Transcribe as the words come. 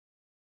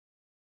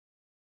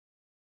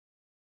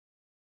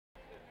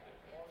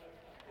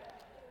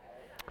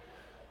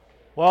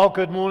Well,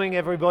 good morning,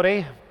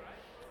 everybody.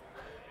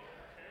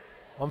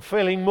 I'm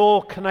feeling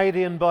more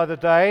Canadian by the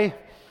day,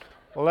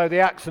 although the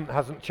accent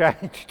hasn't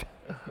changed.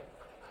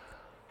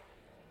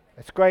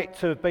 It's great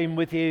to have been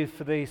with you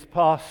for these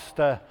past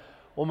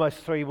almost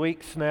 3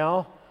 weeks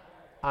now,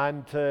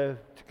 and to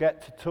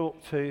get to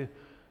talk to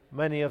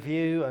many of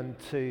you and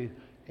to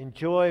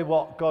enjoy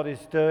what God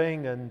is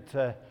doing, and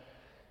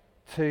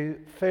to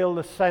feel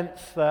the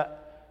sense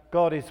that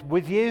God is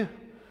with you.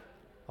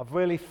 I've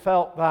really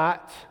felt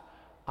that.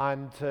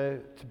 And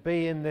to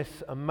be in this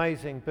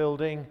amazing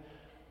building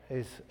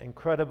is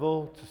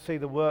incredible, to see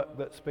the work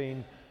that's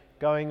been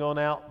going on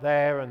out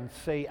there and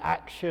see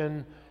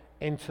action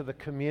into the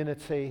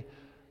community.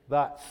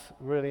 That's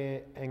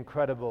really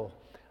incredible.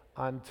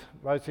 And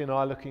Rosie and I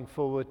are looking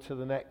forward to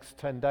the next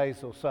 10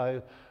 days or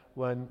so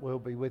when we'll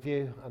be with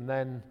you, and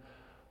then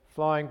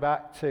flying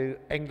back to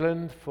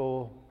England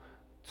for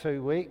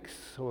 2 weeks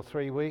or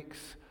 3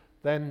 weeks,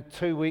 then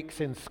 2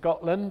 weeks in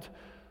Scotland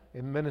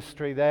in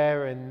ministry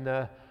there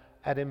in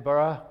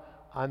Edinburgh,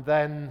 and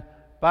then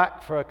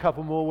back for a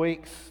couple more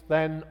weeks,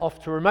 then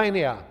off to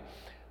Romania,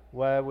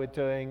 where we're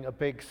doing a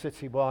big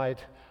citywide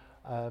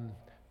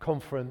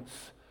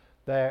conference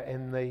there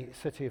in the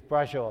city of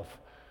Brașov.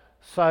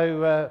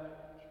 So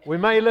we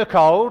may look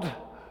old,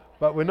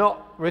 but we're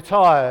not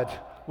retired.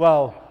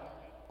 Well,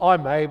 I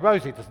may.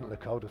 Rosie doesn't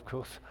look old, of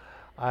course.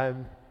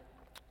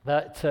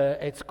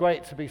 It's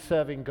great to be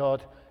serving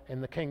God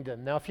in the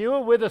kingdom. Now, if you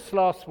were with us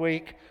last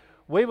week,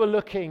 we were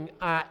looking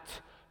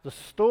at the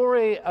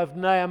story of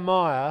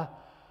Nehemiah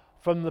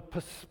from the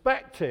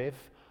perspective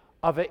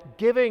of it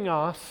giving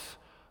us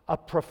a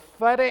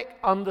prophetic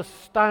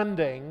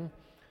understanding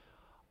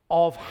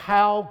of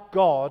how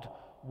God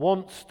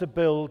wants to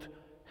build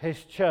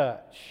his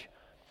church.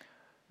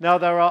 Now,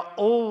 there are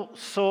all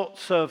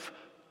sorts of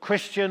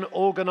Christian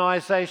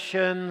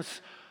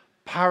organizations,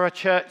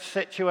 parachurch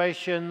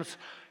situations,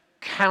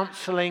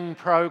 counseling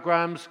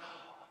programs,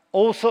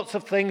 all sorts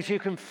of things you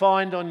can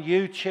find on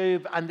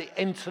YouTube and the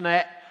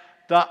internet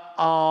that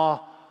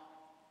are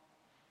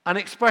an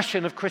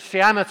expression of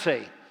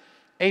Christianity,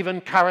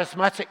 even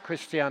charismatic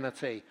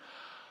Christianity.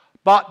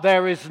 But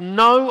there is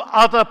no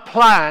other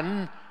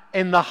plan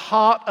in the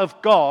heart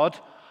of God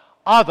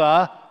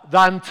other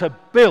than to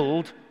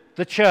build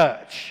the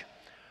church.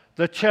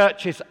 The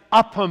church is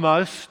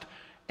uppermost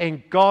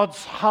in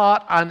God's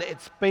heart, and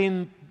it's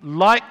been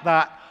like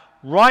that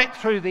right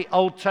through the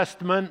Old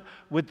Testament,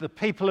 with the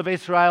people of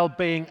Israel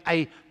being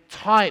a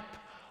type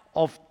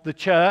of the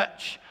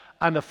church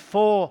and a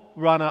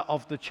forerunner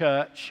of the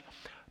church.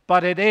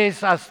 But it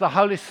is as the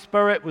Holy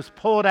Spirit was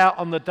poured out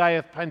on the day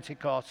of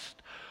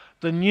Pentecost,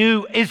 the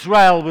new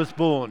Israel was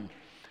born,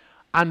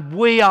 and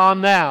we are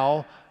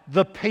now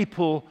the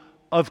people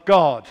of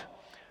God.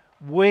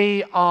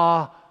 We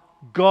are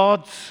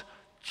God's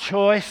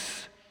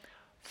choice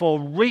for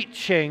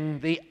reaching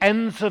the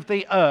ends of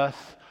the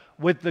earth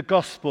with the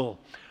gospel.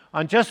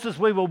 And just as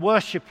we were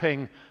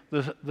worshipping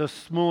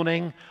this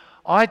morning,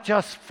 I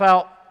just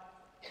felt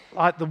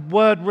like the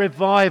word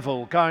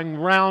revival going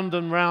round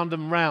and round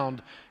and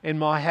round in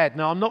my head.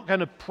 Now, I'm not going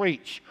to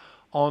preach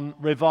on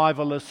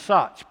revival as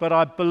such, but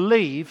I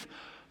believe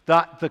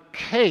that the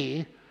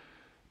key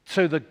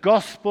to the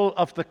gospel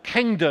of the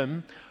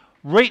kingdom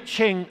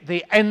reaching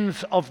the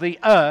ends of the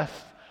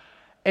earth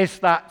is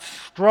that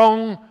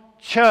strong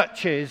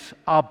churches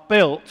are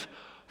built,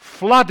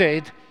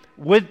 flooded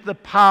with the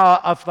power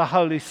of the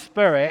Holy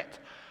Spirit,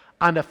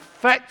 and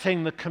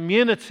affecting the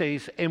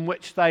communities in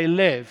which they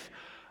live,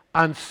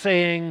 and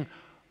seeing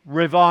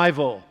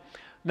revival.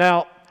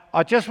 Now,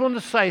 I just want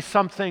to say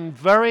something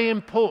very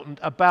important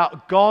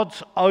about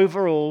God's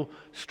overall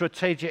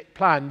strategic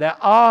plan. There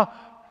are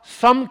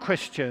some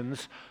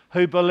Christians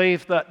who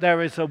believe that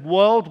there is a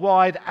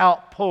worldwide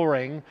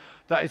outpouring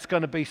that is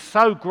going to be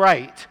so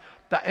great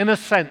that, in a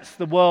sense,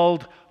 the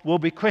world will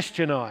be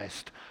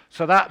Christianized.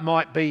 So that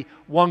might be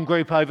one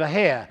group over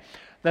here.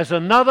 There's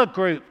another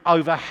group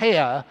over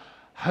here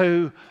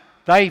who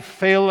they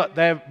feel that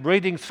they're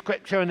reading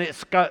scripture and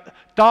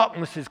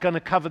darkness is going to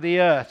cover the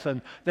earth,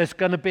 and there's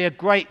going to be a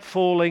great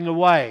falling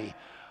away.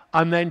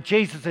 And then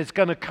Jesus is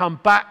going to come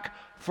back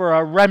for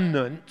a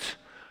remnant,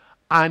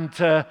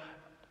 and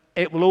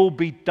it will all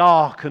be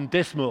dark and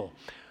dismal.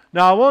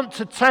 Now, I want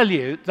to tell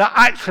you that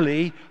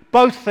actually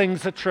both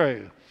things are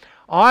true.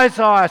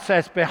 Isaiah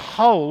says,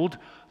 "Behold,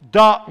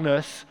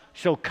 darkness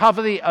shall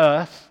cover the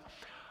earth,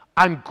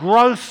 and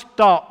gross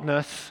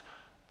darkness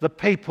the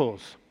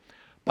peoples."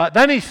 But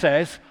then he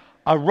says,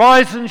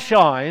 "Arise and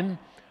shine,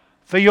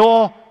 for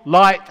your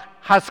light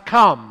has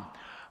come."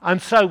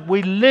 And so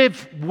we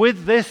live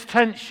with this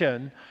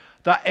tension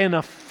that in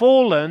a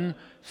fallen,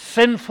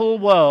 sinful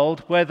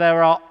world where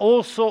there are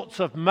all sorts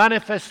of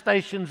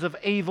manifestations of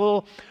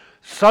evil,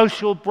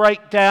 social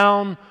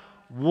breakdown,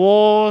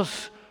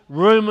 wars,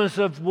 rumors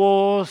of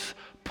wars,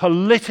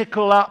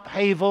 political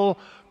upheaval,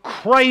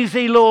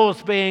 crazy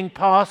laws being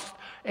passed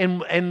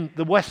in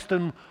the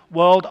Western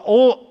world,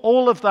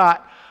 all of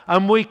that,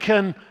 and we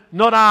can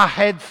nod our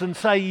heads and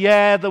say,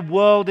 yeah, the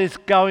world is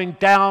going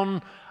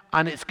down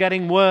and it's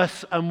getting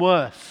worse and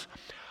worse.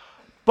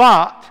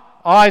 But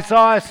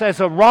Isaiah says,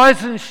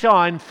 arise and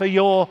shine, for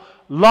your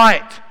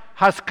light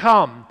has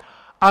come.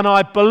 And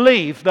I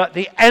believe that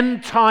the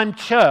end time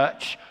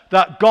church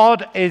that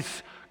God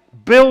is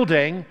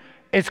building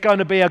is going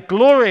to be a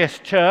glorious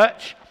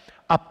church,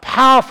 a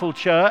powerful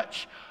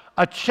church,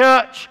 a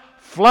church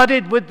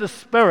flooded with the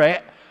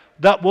Spirit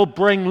that will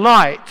bring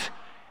light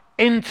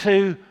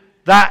into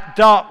that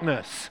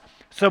darkness.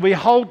 So we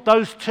hold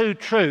those two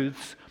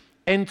truths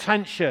in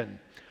tension.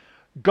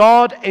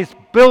 God is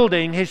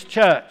building his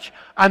church,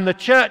 and the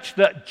church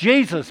that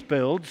Jesus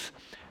builds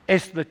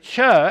is the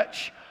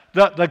church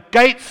that the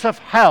gates of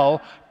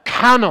hell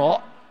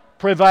cannot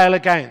prevail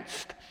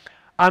against.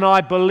 And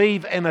I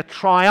believe in a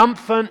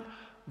triumphant,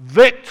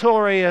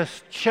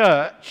 victorious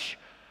church,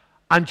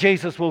 and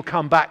Jesus will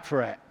come back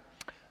for it.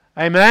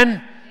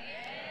 Amen?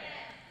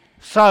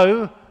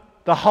 So,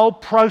 the whole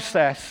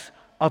process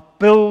of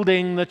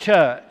building the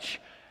church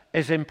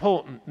is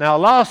important. Now,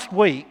 last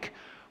week,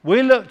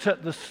 we looked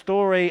at the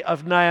story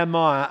of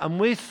Nehemiah, and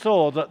we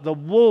saw that the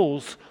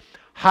walls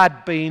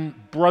had been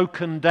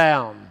broken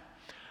down.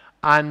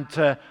 And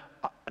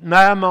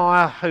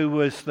Nehemiah, who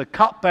was the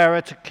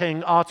cupbearer to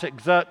King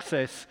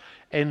Artaxerxes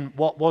in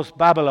what was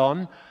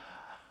Babylon,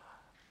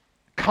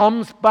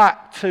 comes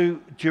back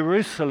to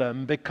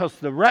Jerusalem because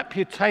the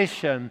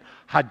reputation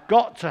had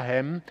got to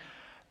him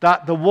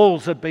that the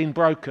walls had been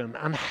broken.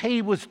 And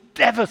he was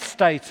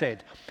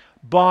devastated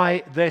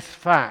by this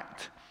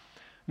fact.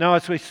 Now,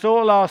 as we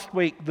saw last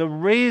week, the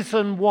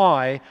reason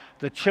why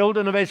the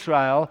children of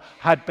Israel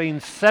had been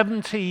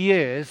 70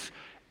 years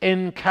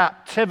in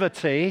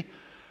captivity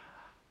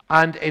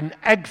and in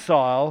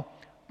exile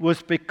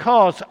was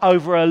because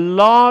over a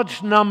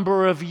large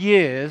number of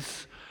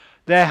years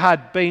there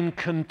had been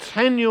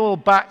continual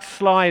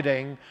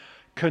backsliding,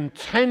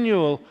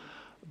 continual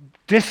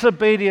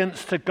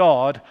disobedience to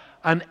God,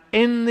 and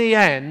in the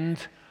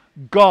end,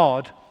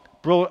 God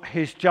brought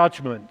his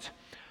judgment.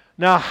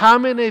 Now, how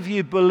many of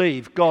you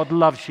believe God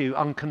loves you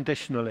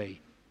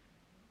unconditionally?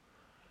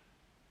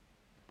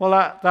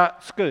 Well,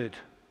 that's good.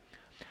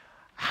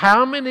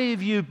 How many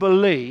of you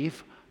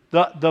believe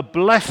that the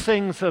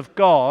blessings of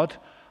God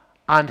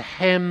and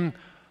him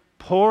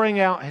pouring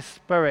out his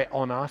Spirit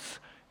on us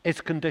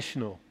is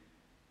conditional?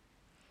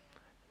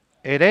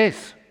 It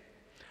is.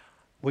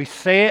 We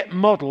see it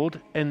modeled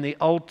in the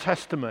Old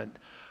Testament.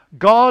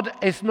 God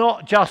is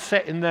not just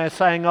sitting there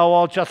saying, oh,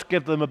 I'll just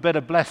give them a bit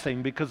of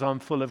blessing because I'm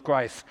full of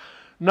grace.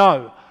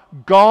 No,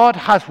 God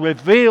has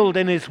revealed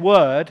in his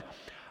word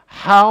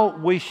how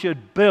we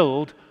should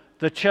build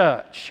the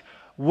church.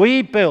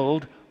 We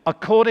build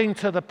according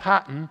to the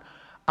pattern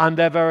and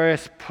their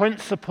various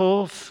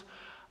principles,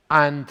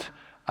 and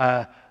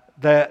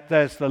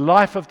there's the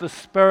life of the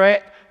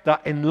Spirit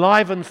that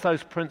enlivens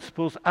those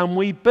principles, and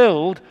we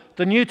build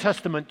the New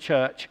Testament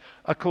church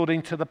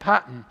according to the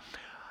pattern.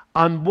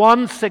 And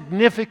one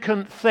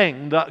significant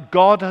thing that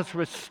God has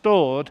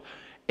restored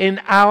in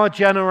our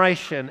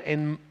generation,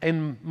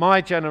 in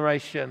my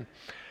generation,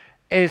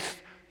 is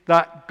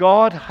that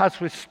God has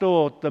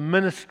restored the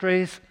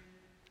ministries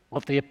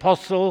of the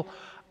apostle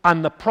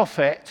and the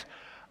prophet,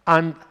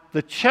 and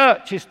the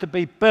church is to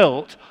be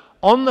built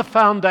on the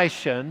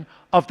foundation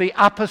of the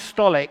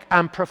apostolic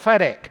and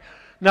prophetic.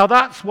 Now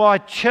that's why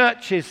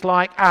churches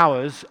like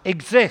ours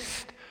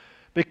exist,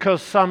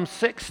 because some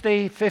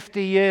 60,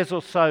 50 years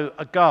or so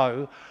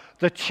ago,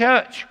 the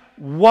church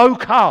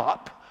woke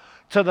up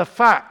to the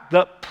fact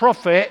that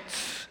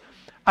prophets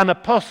and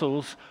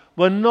apostles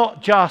were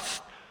not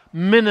just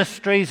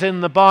ministries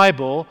in the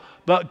Bible,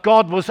 but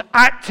God was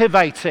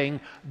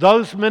activating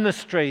those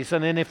ministries.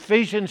 And in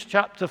Ephesians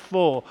chapter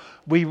 4,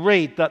 we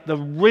read that the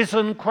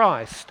risen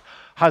Christ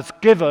has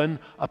given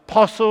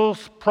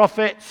apostles,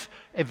 prophets,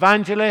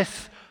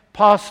 evangelists,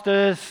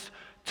 pastors,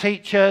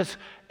 teachers,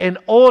 in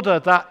order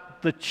that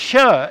the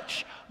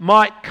church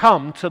might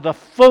come to the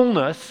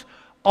fullness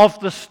of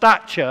the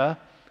stature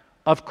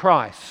of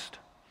Christ.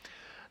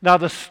 Now,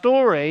 the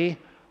story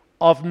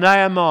of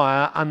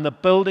Nehemiah and the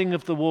building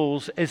of the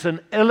walls is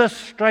an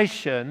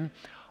illustration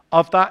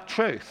of that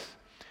truth.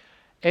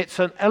 It's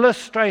an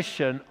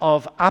illustration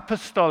of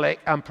apostolic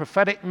and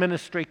prophetic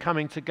ministry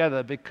coming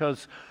together,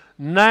 because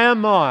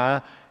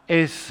Nehemiah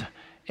is,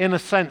 in a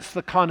sense,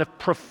 the kind of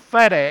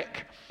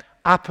prophetic,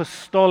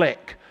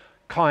 apostolic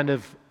kind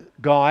of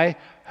guy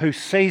who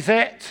sees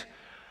it,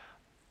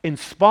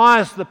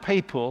 inspires the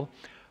people,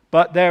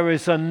 but there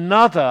is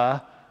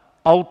another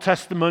Old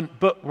Testament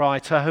book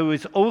writer who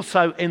is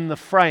also in the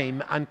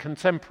frame and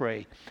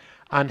contemporary,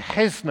 and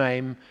his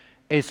name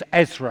is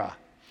Ezra.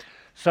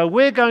 So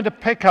we're going to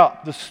pick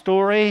up the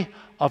story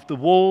of the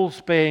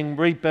walls being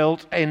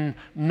rebuilt in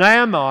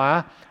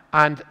Nehemiah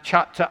and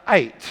chapter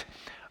 8.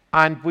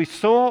 And we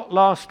saw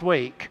last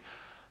week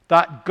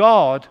that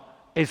God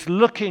is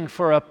looking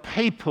for a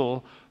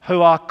people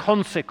who are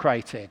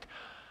consecrated.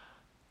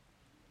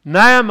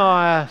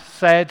 Nehemiah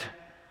said,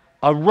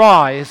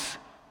 arise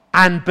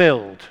and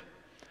build.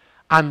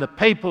 And the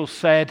people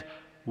said,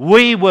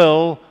 we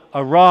will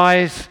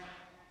arise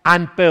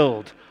and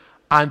build.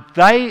 And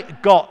they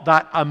got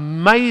that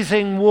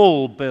amazing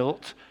wall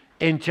built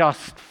in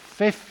just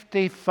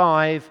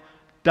 55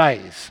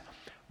 days.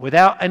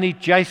 Without any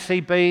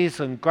JCBs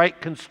and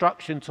great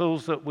construction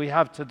tools that we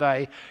have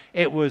today,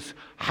 it was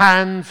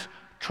hands,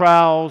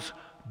 trowels,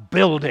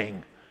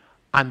 building,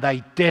 and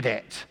they did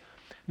it.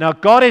 Now,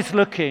 God is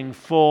looking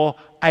for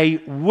a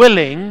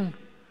willing,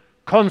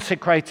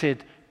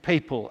 consecrated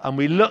people, and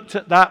we looked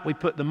at that, we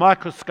put the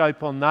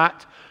microscope on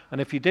that,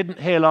 and if you didn't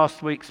hear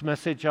last week's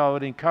message, I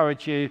would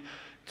encourage you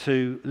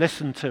to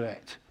listen to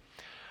it.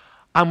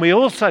 And we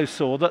also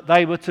saw that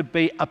they were to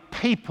be a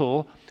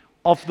people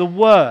of the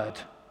Word.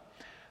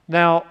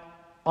 Now,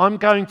 I'm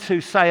going to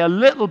say a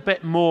little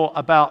bit more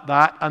about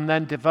that and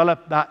then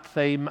develop that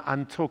theme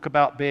and talk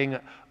about being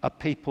a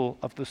people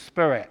of the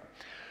Spirit.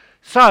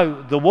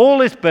 So, the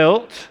wall is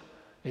built,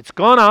 it's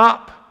gone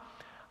up,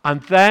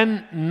 and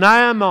then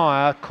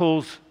Nehemiah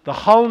calls the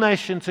whole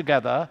nation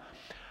together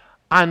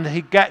and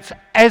he gets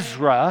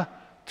Ezra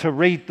to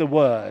read the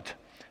word.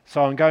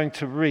 So I'm going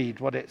to read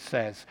what it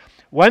says.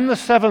 When the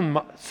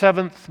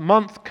seventh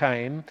month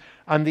came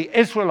and the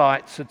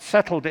Israelites had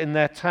settled in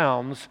their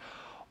towns,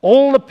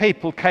 all the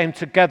people came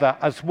together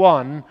as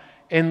one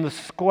in the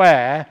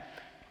square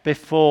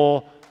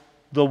before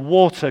the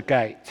water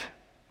gate.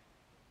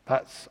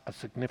 That's a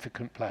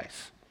significant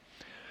place.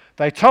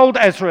 They told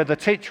Ezra, the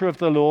teacher of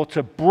the law,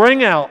 to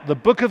bring out the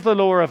book of the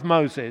law of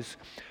Moses,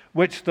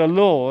 which the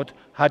Lord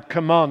had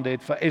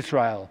commanded for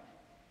Israel.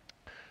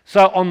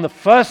 So on the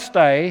first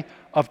day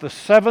of the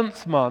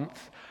 7th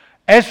month,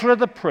 Ezra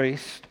the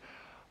priest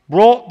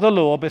brought the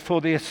law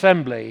before the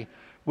assembly,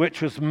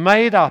 which was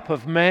made up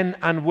of men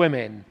and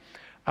women,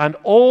 and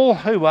all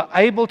who were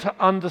able to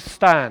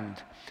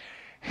understand.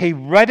 He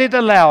read it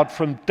aloud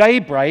from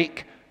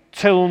daybreak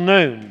till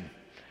noon.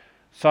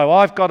 So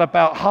I've got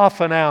about half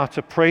an hour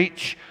to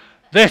preach.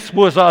 This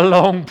was a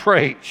long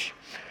preach.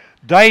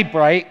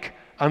 Daybreak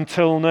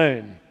until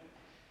noon.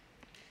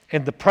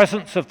 In the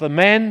presence of the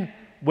men,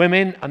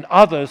 women, and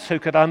others who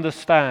could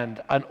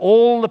understand, and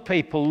all the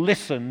people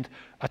listened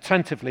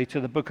attentively to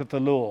the book of the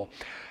law.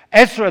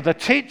 Ezra, the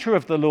teacher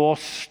of the law,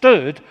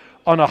 stood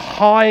on a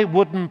high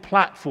wooden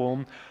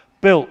platform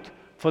built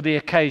for the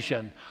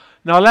occasion.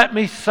 Now let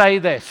me say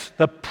this,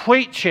 the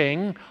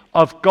preaching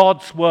of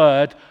God's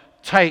word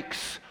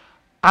takes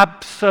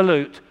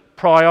absolute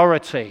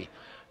priority.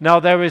 Now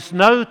there is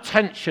no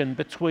tension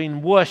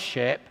between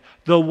worship,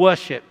 the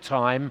worship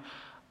time,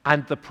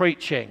 and the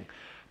preaching,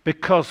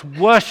 because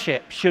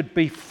worship should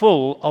be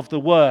full of the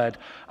word.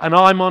 And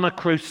I'm on a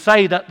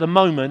crusade at the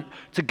moment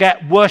to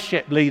get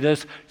worship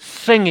leaders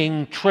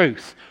singing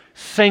truth,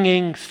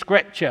 singing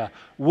scripture.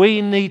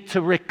 We need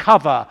to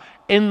recover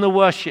in the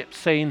worship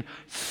scene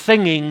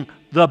singing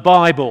the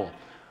Bible.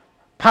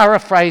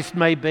 Paraphrased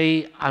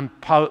maybe and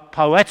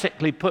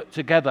poetically put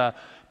together,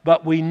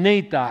 but we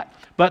need that.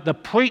 But the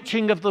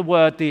preaching of the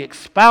word, the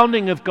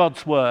expounding of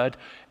God's word,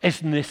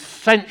 is an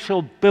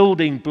essential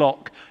building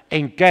block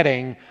in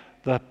getting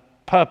the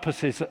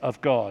purposes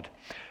of God.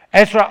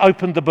 Ezra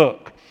opened the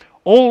book.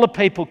 All the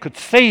people could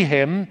see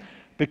him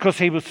because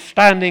he was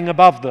standing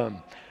above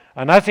them.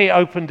 And as he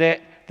opened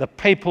it, the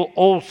people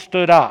all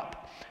stood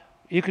up.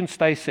 You can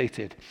stay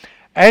seated.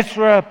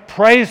 Ezra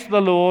praised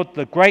the Lord,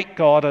 the great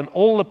God, and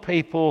all the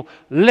people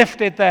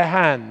lifted their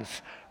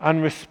hands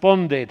and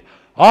responded,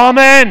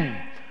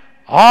 Amen!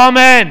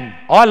 Amen!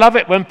 I love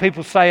it when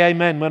people say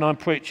amen when I'm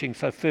preaching,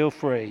 so feel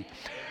free.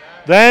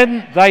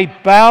 Then they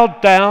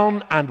bowed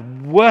down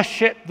and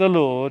worshipped the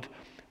Lord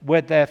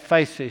with their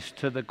faces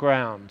to the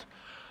ground.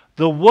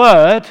 The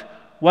word,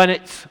 when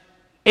it's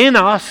in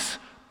us,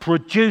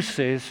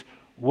 produces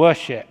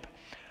worship.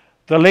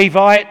 The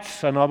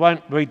Levites, and I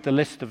won't read the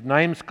list of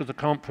names because I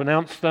can't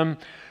pronounce them,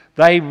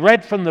 they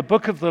read from the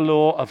book of the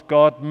law of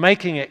God,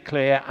 making it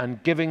clear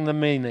and giving the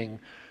meaning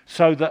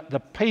so that the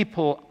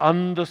people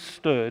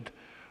understood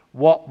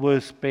what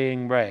was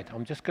being read.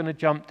 I'm just going to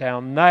jump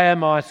down.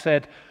 Nehemiah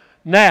said,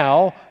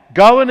 Now,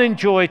 go and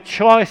enjoy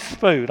choice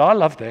food. I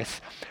love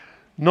this.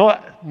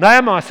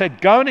 Nehemiah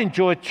said, Go and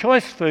enjoy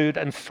choice food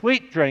and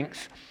sweet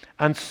drinks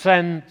and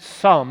send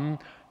some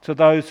to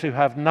those who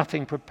have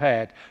nothing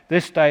prepared.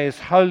 This day is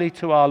holy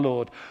to our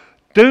Lord.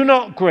 Do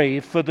not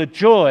grieve, for the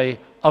joy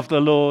of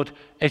the Lord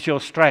is your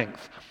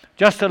strength.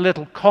 Just a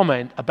little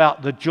comment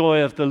about the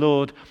joy of the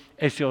Lord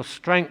is your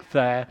strength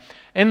there.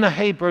 In the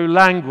Hebrew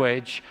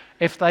language,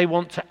 if they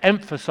want to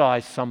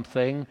emphasize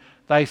something,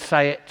 they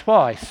say it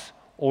twice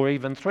or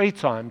even 3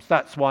 times.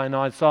 That's why in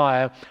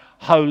Isaiah,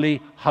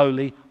 holy,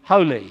 holy,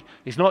 holy.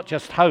 He's not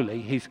just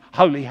holy, he's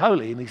holy,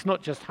 holy. And he's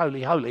not just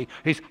holy, holy,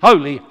 he's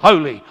holy,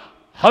 holy,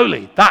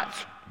 holy.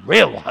 That's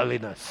real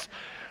holiness.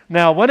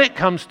 Now, when it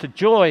comes to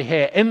joy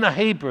here in the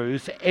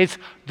Hebrews, it's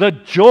the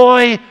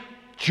joy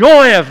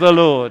of the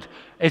Lord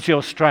is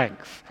your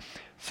strength.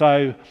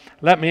 So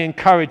let me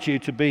encourage you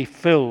to be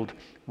filled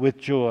with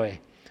joy.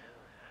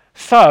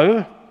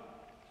 So,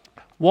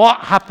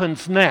 what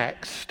happens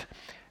next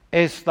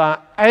is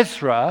that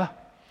Ezra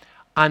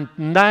and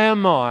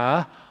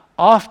Nehemiah,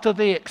 after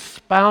the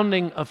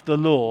expounding of the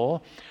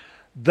law,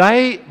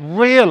 they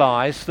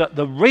realized that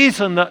the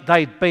reason that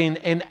they'd been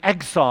in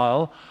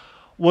exile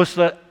was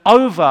that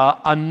over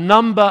a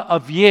number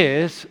of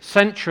years,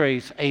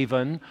 centuries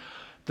even,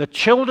 the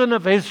children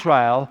of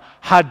Israel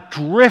had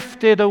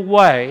drifted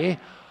away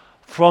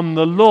from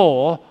the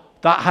law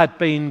that had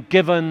been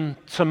given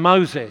to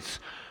Moses.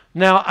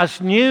 Now,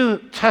 as New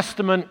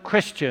Testament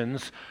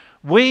Christians,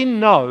 we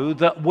know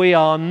that we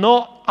are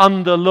not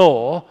under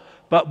law,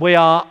 but we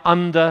are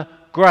under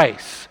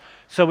grace.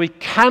 So we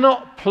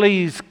cannot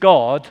please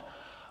God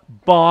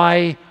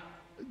by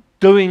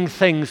doing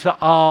things that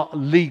are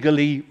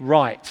legally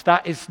right.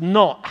 That is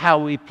not how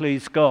we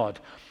please God.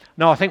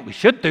 Now, I think we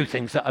should do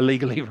things that are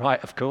legally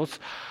right, of course,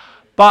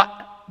 but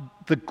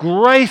the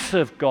grace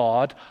of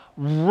God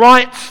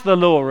writes the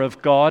law of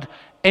God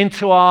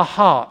into our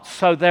hearts.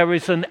 So there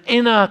is an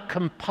inner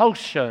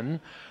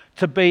compulsion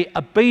to be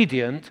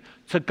obedient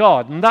to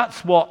God. And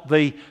that's what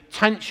the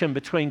tension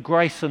between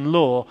grace and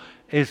law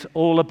is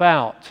all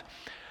about.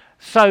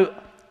 So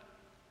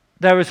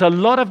there is a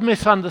lot of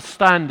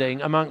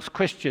misunderstanding amongst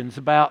Christians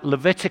about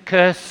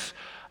Leviticus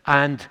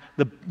and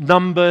the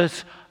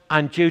Numbers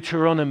and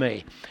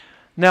Deuteronomy.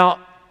 Now,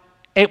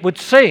 it would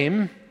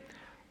seem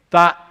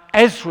that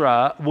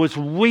Ezra was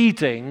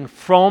reading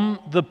from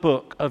the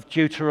book of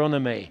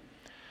Deuteronomy.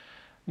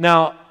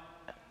 Now,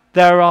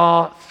 there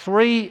are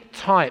 3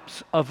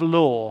 types of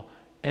law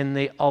in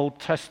the Old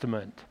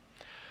Testament.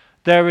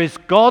 There is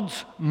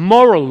God's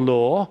moral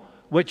law,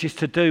 which is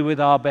to do with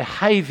our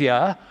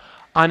behavior,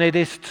 and it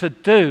is to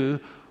do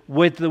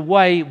with the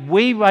way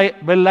we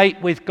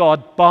relate with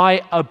God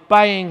by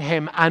obeying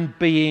Him and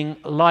being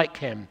like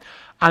Him.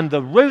 And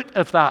the root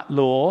of that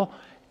law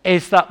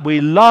is that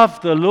we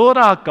love the Lord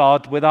our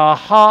God with our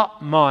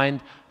heart,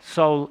 mind,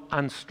 soul,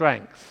 and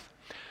strength.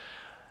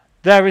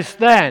 There is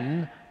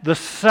then the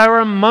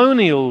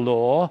ceremonial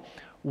law,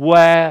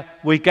 where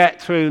we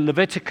get through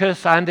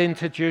Leviticus and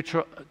into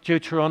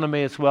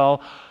Deuteronomy as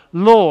well,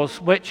 laws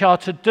which are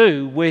to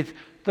do with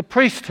the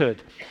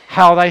priesthood,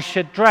 how they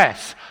should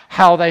dress,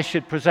 how they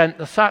should present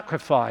the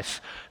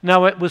sacrifice.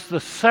 Now, it was the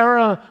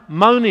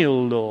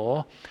ceremonial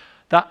law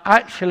that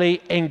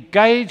actually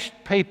engaged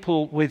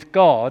people with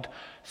God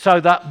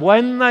so that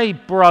when they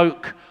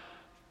broke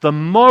the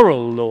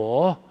moral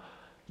law,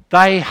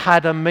 they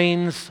had a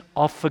means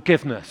of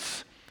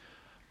forgiveness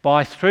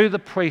through the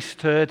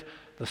priesthood,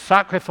 the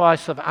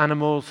sacrifice of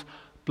animals,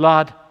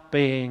 blood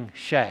being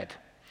shed.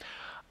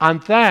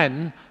 And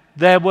then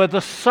there were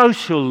the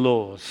social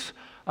laws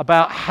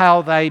about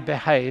how they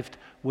behaved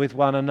with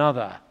one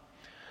another.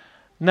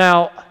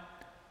 Now,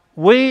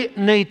 we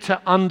need to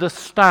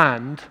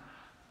understand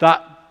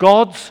that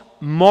God's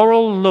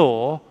moral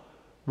law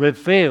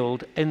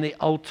revealed in the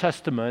Old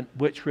Testament,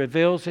 which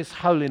reveals His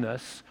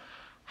holiness,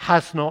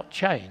 has not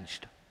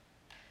changed.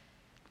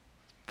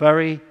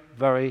 Very,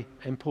 very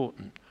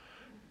important.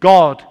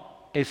 God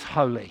is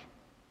holy.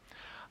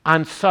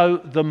 And so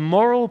the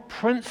moral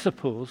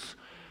principles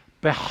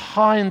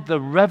behind the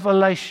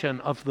revelation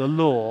of the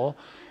law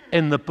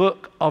in the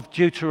book of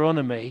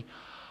Deuteronomy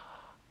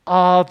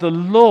are the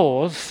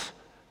laws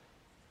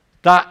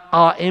that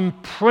are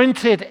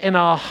imprinted in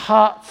our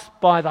hearts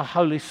by the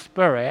Holy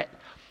Spirit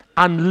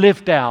and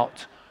lived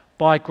out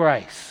by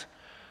grace.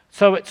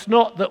 So it's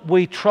not that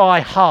we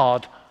try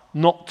hard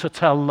not to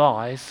tell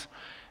lies.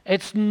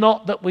 It's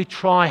not that we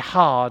try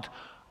hard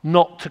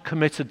not to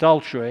commit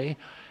adultery.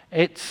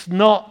 It's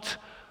not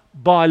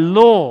by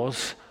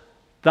laws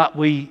that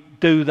we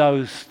do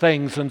those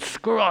things and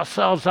screw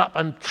ourselves up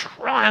and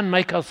try and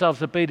make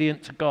ourselves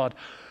obedient to God.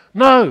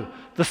 No,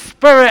 the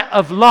Spirit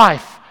of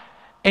life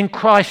in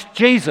Christ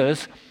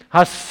Jesus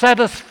has set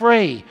us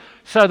free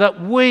so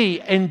that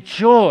we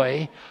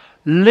enjoy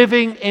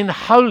living in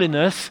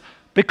holiness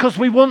because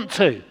we want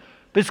to,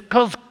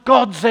 because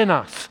God's in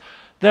us.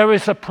 There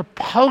is a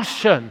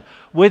propulsion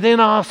within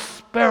our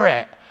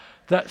spirit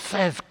that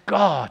says,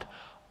 God,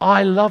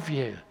 I love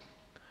you.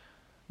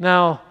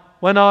 Now,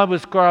 when I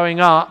was growing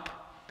up,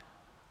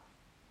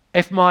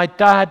 if my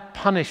dad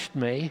punished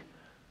me,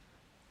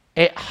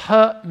 it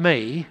hurt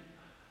me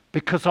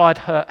because I'd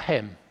hurt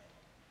him.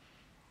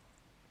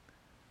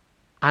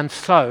 And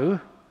so,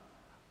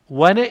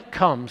 when it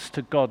comes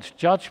to God's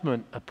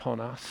judgment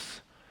upon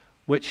us,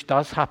 which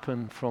does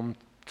happen from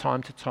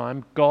time to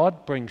time,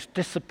 God brings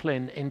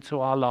discipline into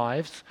our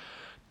lives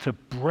to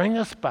bring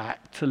us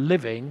back to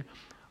living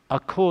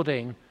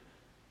according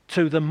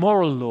to the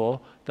moral law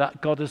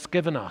that God has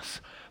given us.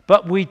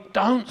 But we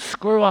don't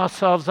screw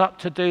ourselves up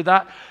to do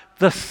that.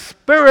 The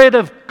Spirit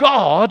of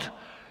God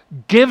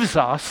gives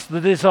us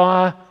the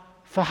desire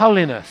for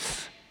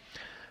holiness.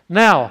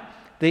 Now,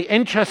 the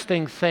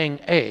interesting thing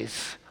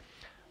is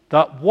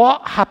that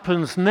what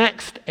happens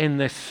next in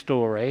this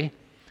story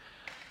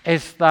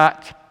is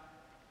that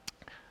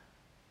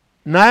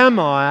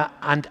Nehemiah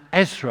and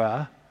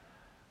Ezra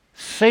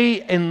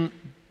see in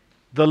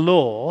the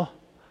law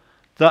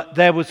that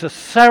there was a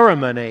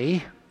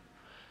ceremony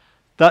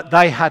that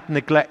they had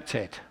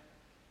neglected.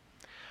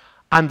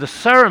 And the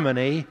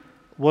ceremony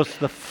was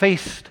the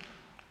Feast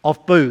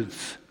of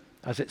Booths,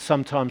 as it's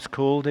sometimes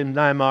called. In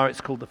Nehemiah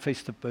it's called the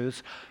Feast of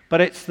Booths,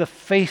 but it's the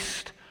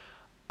Feast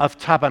of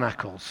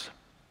Tabernacles.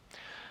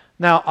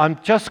 Now, I'm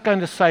just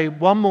going to say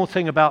one more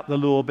thing about the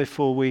law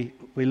before we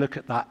look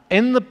at that.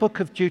 In the book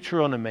of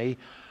Deuteronomy,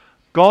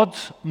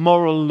 God's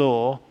moral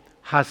law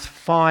has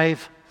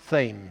 5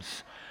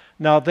 themes.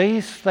 Now,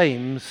 these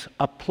themes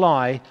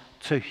apply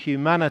to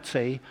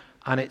humanity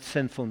and its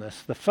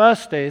sinfulness. The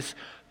first is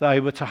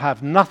they were to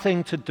have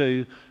nothing to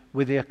do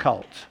with the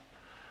occult.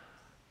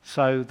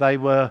 So they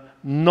were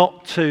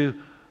not to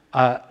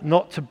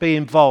be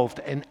involved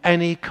in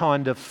any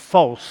kind of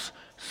false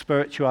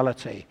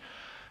spirituality.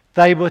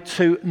 They were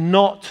to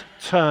not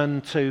turn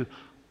to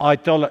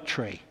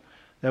idolatry.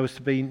 There was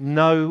to be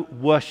no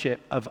worship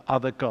of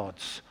other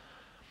gods.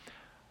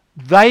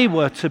 They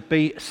were to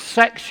be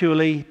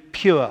sexually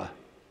pure.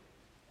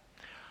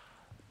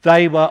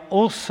 They were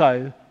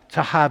also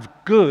to have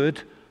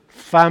good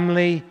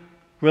family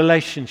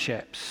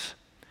relationships.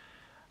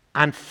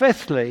 And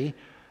fifthly,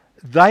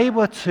 they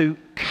were to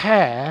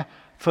care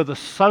for the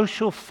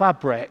social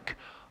fabric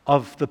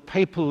of the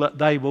people that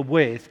they were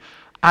with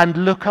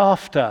and look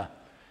after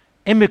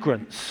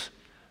immigrants,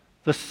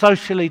 the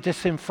socially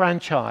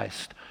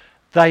disenfranchised.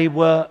 They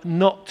were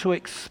not to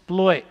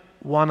exploit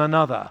one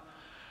another.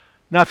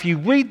 Now, if you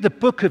read the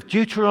book of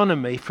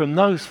Deuteronomy from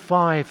those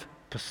 5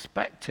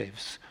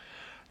 perspectives,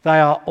 they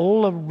are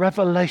all a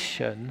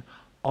revelation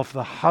of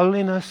the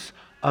holiness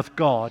of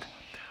God,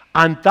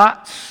 and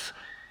that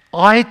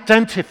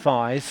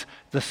identifies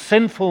the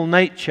sinful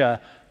nature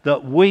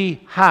that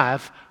we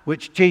have,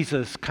 which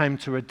Jesus came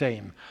to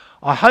redeem.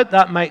 I hope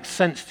that makes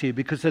sense to you,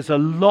 because there's a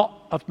lot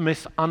of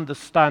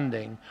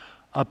misunderstanding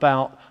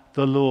about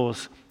the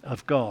laws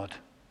of God.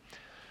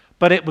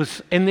 But it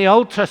was in the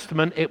Old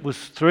Testament, it was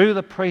through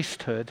the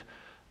priesthood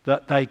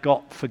that they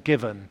got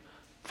forgiven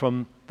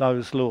from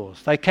those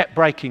laws. They kept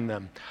breaking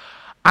them.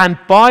 And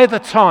by the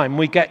time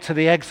we get to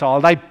the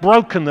exile, they'd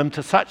broken them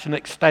to such an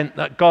extent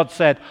that God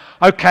said,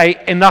 okay,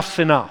 enough's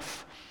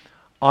enough.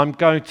 I'm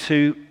going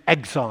to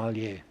exile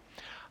you.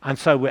 And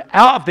so we're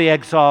out of the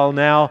exile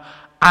now,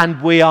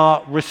 and we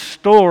are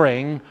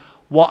restoring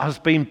what has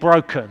been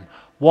broken,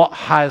 what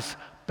has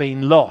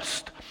been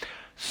lost.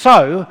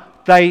 So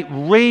they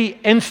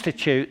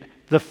reinstitute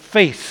the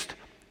Feast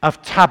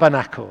of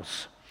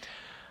Tabernacles.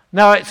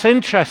 Now, it's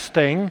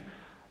interesting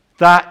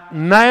that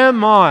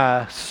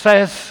Nehemiah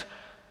says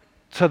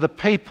to the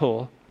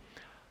people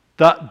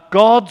that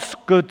God's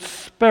good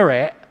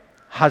spirit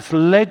has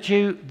led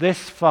you this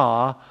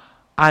far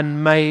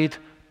and made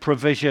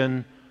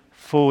provision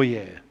for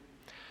you.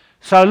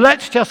 So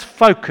let's just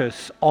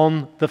focus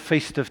on the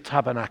Feast of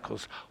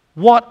Tabernacles.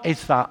 What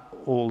is that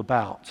all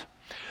about?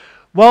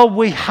 Well,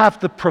 we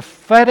have the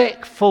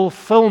prophetic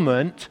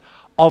fulfillment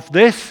of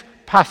this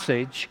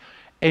passage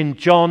in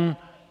John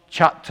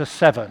chapter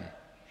 7.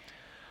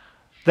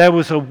 There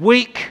was a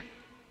week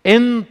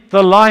in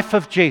the life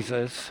of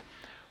Jesus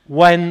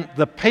when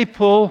the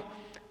people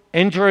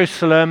in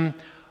Jerusalem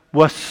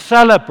were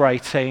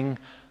celebrating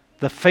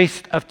the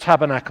Feast of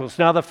Tabernacles.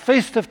 Now, the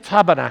Feast of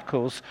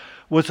Tabernacles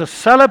was a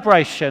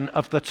celebration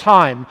of the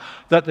time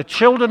that the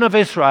children of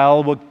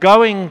Israel were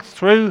going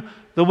through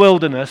the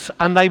wilderness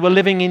and they were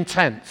living in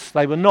tents.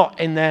 They were not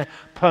in their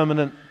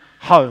permanent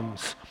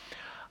homes.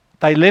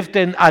 They lived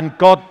in, and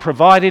God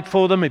provided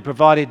for them. He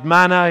provided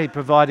manna, He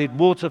provided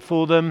water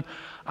for them,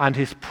 and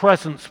His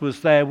presence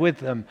was there with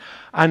them.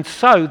 And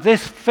so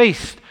this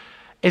feast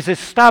is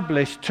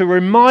established to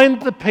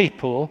remind the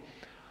people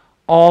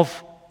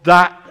of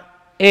that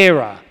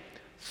era.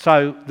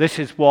 So this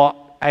is what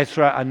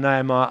Ezra and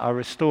Nehemiah are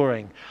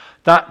restoring.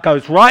 That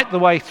goes right the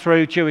way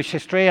through Jewish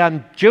history,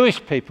 and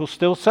Jewish people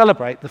still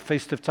celebrate the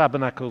Feast of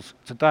Tabernacles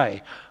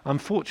today.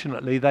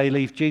 Unfortunately, they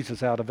leave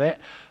Jesus out of it,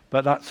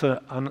 but that's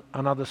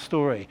another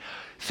story.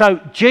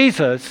 So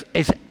Jesus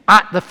is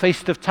at the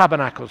Feast of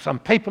Tabernacles,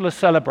 and people are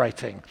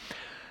celebrating.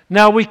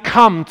 Now we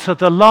come to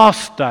the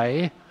last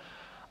day,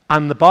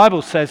 and the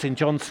Bible says in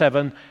John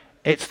 7,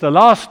 it's the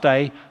last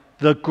day,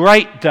 the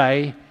great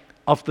day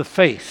of the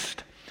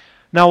feast.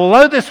 Now,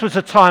 although this was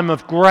a time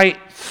of great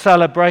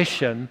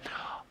celebration,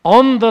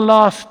 on the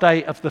last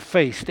day of the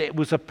feast, it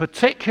was a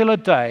particular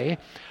day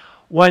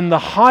when the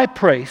high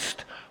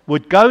priest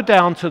would go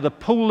down to the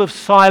pool of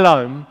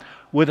Siloam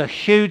with a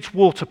huge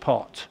water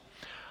pot,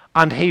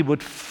 and he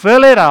would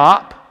fill it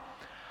up,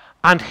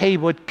 and he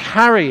would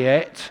carry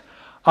it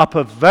up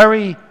a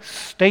very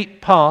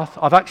steep path.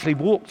 I've actually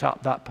walked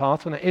up that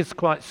path, and it is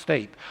quite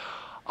steep,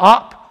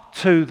 up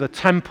to the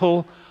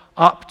temple,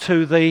 up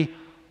to the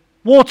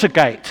water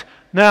gate.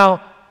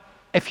 Now,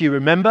 if you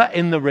remember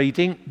in the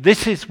reading,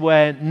 this is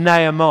where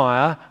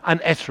Nehemiah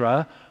and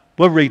Ezra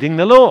were reading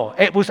the law.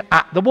 It was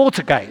at the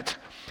water gate.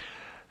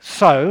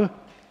 So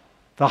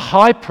the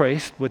high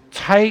priest would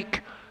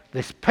take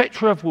this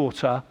pitcher of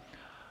water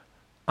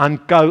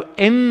and go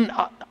in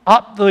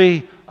up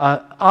the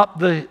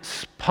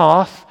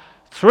path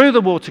through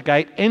the water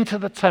gate into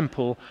the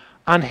temple,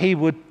 and he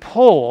would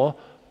pour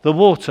the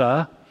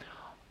water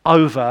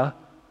over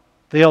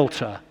the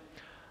altar.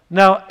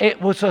 Now, it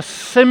was a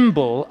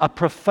symbol, a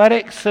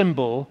prophetic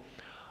symbol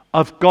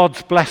of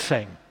God's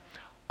blessing,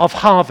 of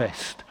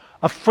harvest,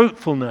 of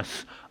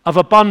fruitfulness, of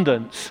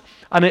abundance,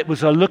 and it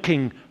was a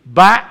looking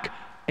back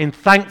in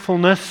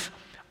thankfulness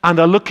and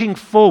a looking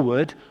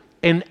forward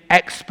in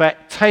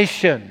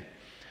expectation.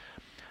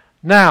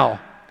 Now,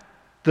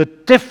 the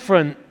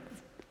different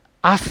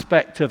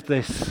aspect of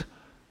this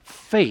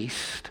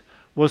feast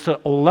was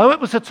that although it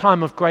was a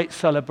time of great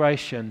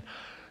celebration,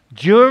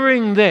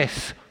 during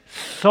this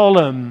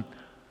solemn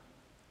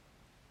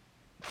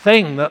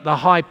thing that the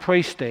high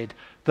priest did,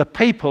 the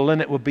people,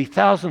 and it would be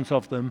thousands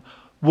of them,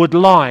 would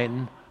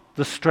line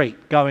the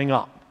street going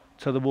up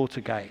to the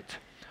Watergate.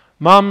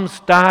 Mums,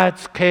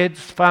 dads, kids,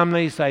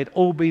 families, they'd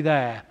all be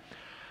there.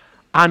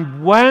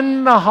 And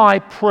when the high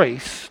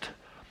priest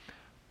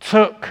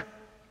took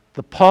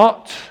the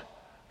pot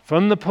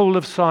from the pool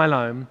of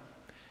Siloam,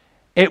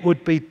 it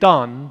would be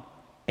done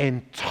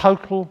in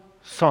total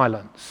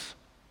silence.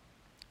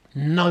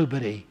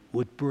 Nobody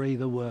would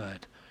breathe a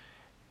word.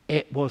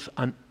 It was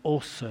an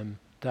awesome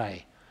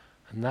day.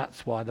 And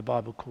that's why the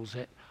Bible calls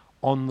it,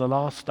 on the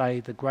last day,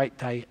 the great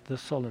day, the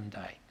solemn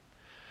day.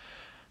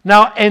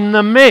 Now, in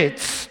the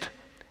midst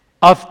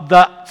of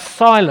that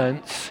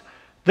silence,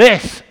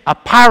 this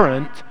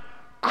apparent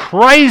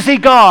crazy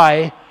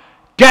guy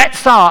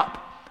gets up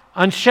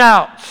and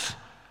shouts,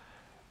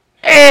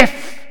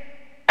 "If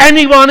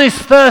anyone is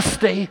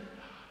thirsty,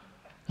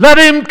 let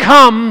him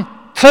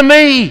come to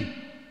me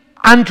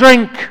and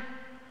drink.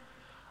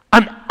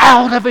 And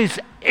out of his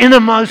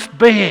innermost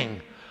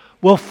being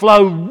will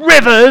flow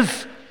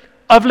rivers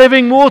of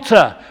living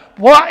water."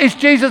 What is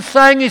Jesus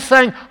saying? He's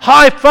saying,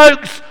 "Hi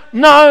folks,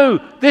 no,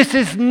 this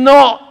is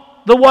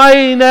not the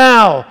way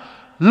now.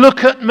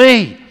 Look at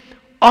me.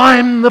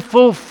 I'm the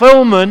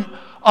fulfillment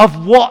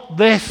of what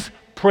this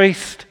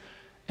priest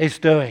is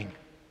doing."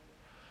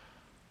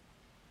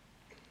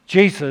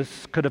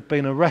 Jesus could have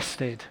been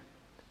arrested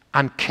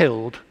and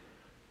killed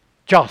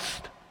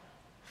just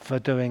for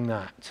doing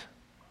that.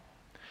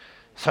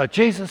 So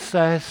Jesus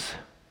says,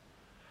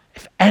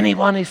 "If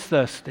anyone is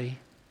thirsty,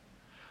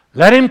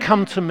 let him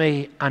come to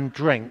me and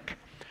drink,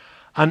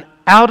 and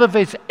out of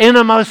his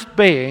innermost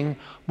being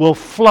will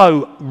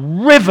flow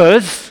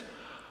rivers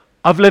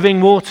of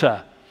living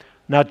water."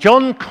 Now,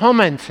 John,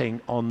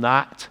 commenting on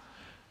that,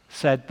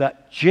 said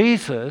that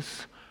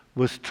Jesus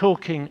was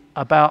talking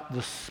about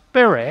the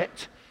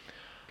Spirit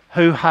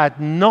who had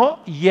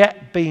not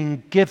yet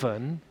been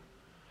given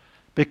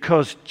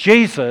because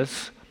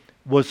Jesus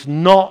was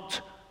not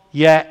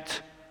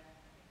yet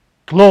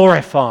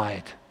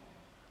glorified.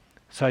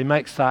 So he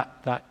makes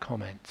that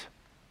comment.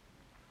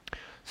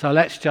 So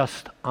let's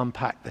just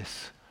unpack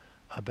this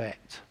a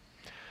bit.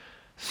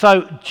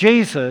 So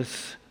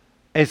Jesus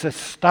is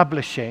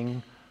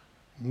establishing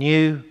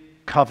new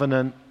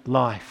covenant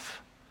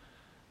life.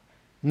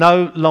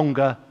 No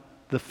longer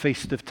the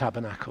Feast of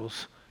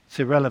Tabernacles. It's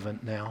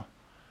irrelevant now.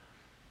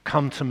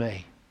 Come to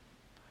me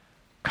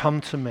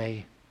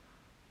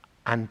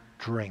and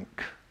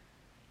drink.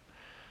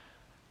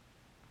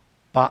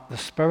 But the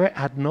Spirit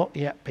had not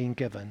yet been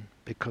given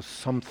because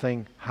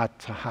something had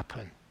to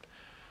happen.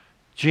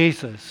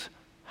 Jesus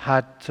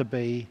had to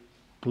be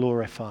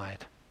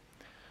glorified.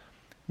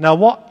 Now,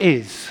 what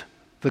is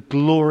the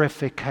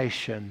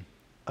glorification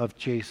of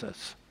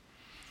Jesus?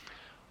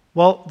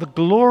 Well, the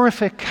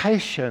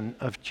glorification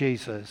of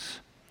Jesus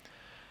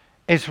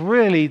is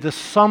really the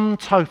sum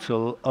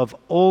total of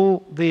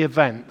all the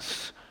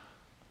events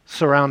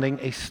surrounding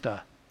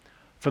Easter,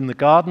 from the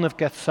Garden of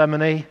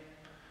Gethsemane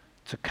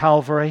to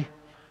Calvary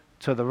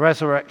to the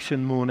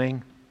resurrection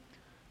morning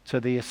to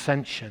the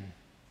ascension.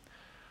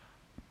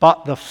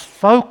 But the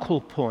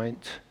focal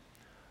point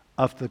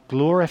of the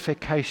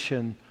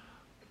glorification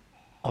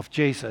of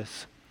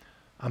Jesus,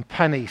 and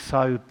Penny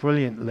so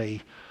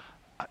brilliantly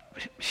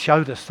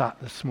showed us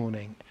that this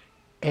morning,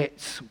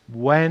 it's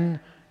when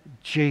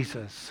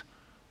Jesus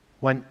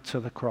went to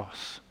the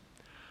cross.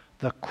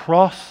 The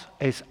cross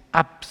is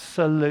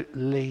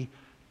absolutely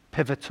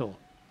pivotal.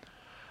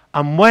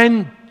 And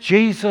when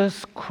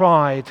Jesus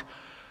cried,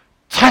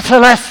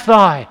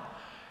 "Tetelestai,"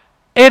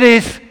 it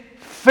is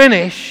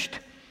finished,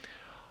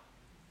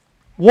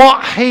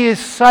 what he is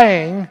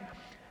saying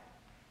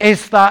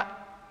is that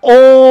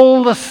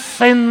all the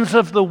sins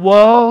of the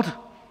world,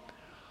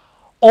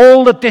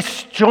 all the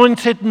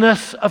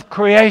disjointedness of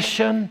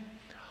creation,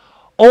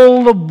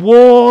 all the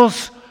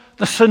wars,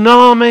 the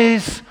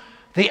tsunamis,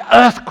 the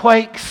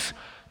earthquakes,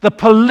 the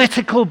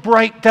political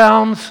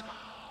breakdowns,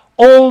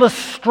 all the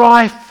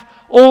strife,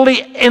 all the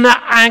inner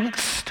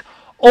angst,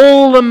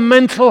 all the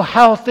mental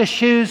health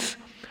issues,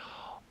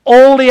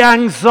 all the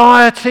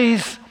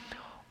anxieties,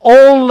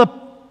 all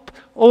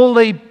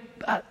the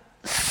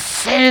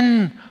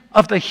sin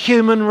of the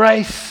human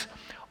race,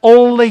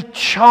 all the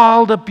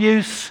child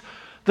abuse,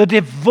 the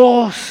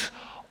divorce,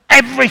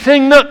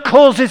 everything that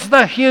causes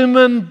the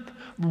human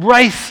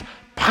race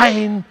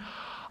pain,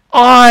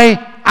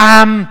 I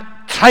am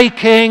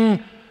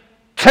taking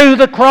to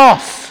the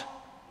cross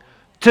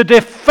to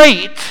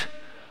defeat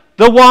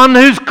the one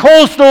who's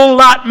caused all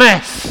that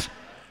mess,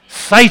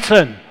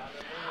 Satan.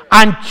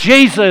 And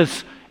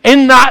Jesus,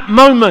 in that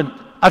moment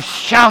of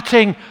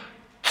shouting,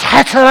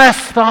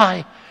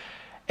 "Tetelestai,"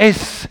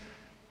 is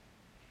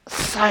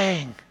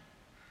saying,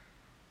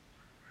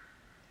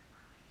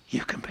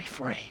 you can be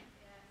free.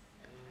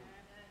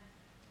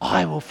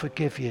 I will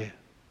forgive you.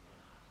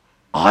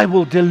 I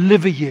will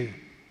deliver you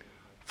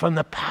from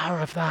the power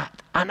of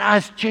that. And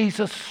as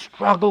Jesus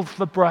struggled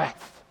for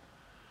breath,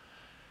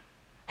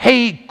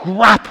 he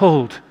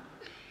grappled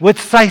with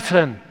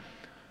Satan,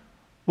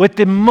 with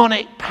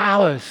demonic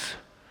powers,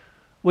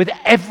 with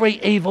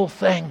every evil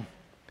thing.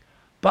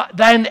 But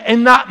then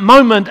in that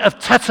moment of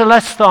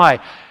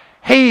tetelestai,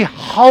 he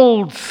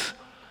holds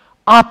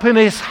up in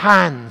his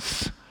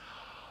hands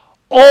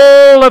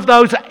all of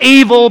those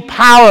evil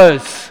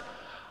powers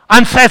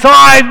and says,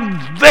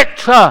 I'm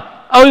victor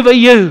over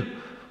you.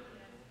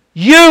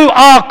 You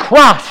are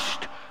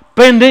crushed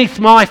beneath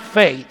my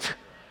feet.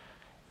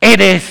 It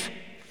is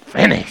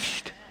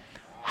finished.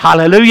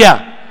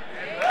 Hallelujah.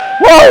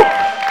 Woo!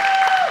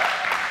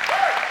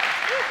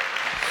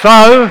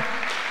 So,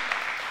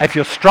 if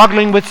you're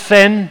struggling with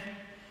sin,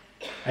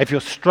 if you're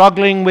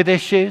struggling with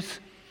issues,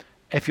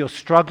 if you're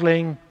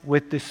struggling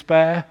with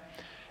despair,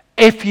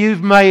 if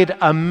you've made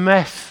a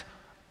mess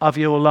of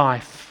your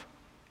life,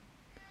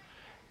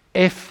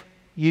 if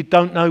you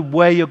don't know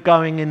where you're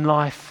going in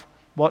life,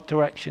 what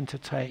direction to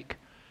take,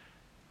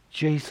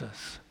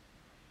 Jesus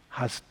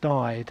has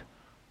died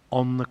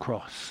on the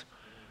cross.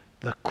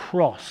 The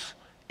cross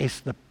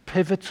is the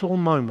pivotal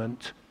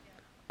moment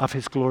of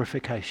his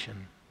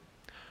glorification.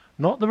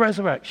 Not the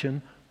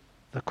resurrection,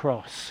 the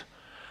cross.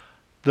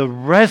 The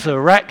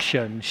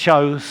resurrection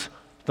shows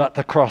that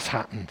the cross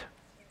happened.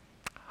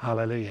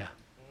 Hallelujah.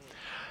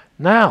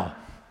 Now,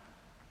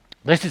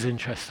 this is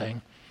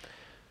interesting.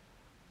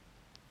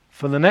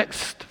 For the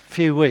next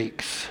few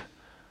weeks,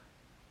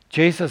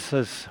 Jesus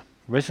has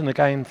risen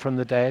again from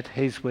the dead.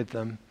 He's with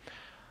them.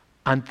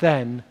 And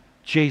then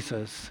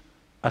Jesus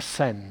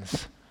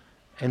ascends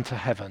into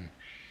heaven.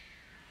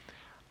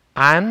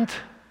 And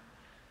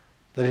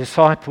the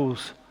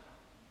disciples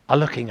are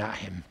looking at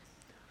him.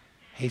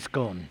 He's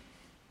gone.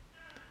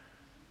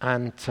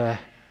 And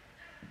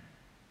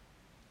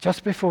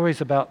just before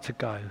he's about to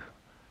go,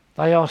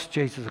 they asked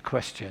Jesus a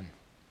question.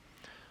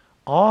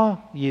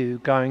 Are you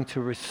going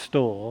to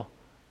restore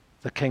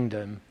the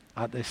kingdom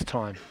at this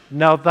time?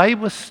 Now, they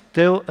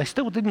still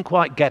didn't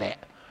quite get it.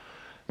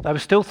 They were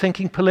still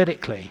thinking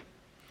politically.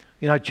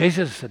 You know,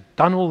 Jesus had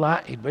done all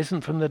that. He'd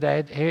risen from the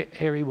dead.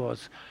 Here he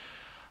was.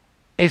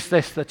 Is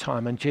this the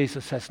time? And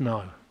Jesus says,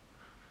 no.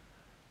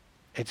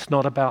 It's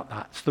not about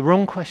that. It's the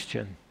wrong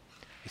question.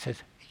 He says,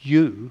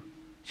 you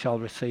shall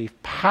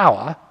receive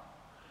power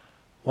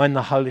when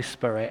the Holy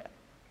Spirit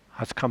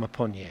has come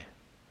upon you.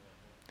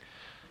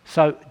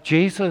 So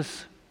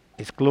Jesus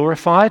is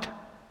glorified,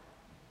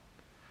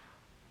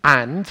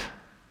 and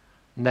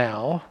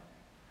now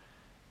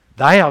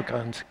they are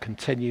going to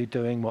continue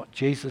doing what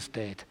Jesus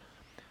did.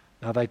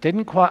 Now, they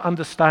didn't quite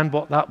understand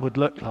what that would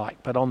look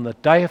like, but on the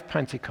day of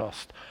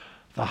Pentecost,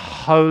 the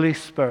Holy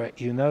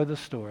Spirit, you know the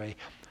story,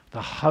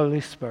 the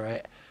Holy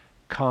Spirit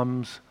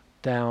comes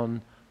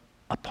down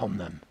upon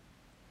them.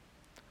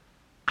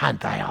 And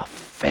they are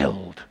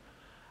filled.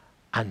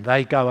 And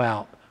they go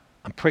out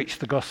and preach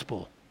the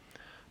gospel.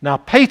 Now,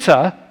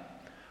 Peter,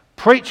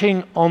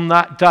 preaching on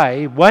that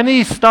day, when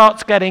he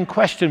starts getting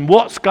questioned,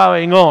 what's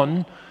going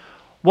on?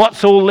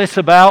 What's all this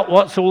about?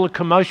 What's all the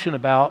commotion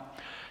about?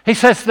 He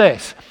says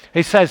this.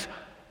 He says,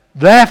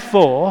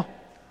 therefore,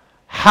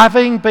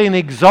 having been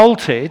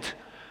exalted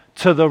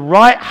to the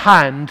right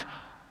hand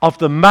of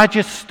the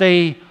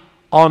majesty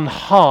on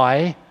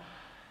high,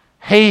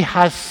 he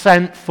has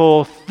sent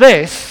forth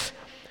this,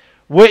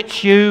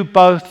 which you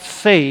both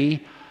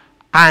see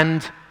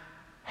and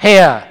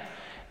hear.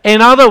 In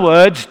other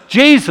words,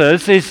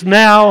 Jesus is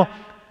now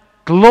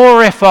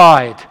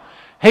glorified.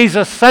 He's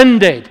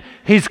ascended.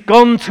 He's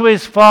gone to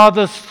his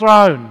Father's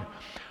throne.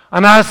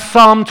 And as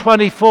Psalm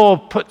 24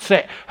 puts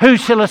it, who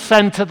shall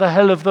ascend to the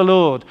hill of the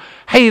Lord?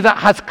 He that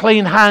has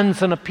clean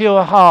hands and a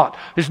pure heart,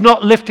 who's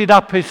not lifted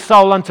up his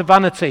soul unto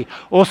vanity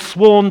or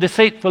sworn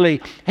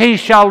deceitfully, he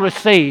shall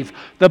receive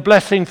the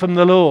blessing from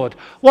the Lord.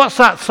 What's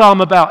that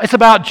psalm about? It's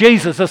about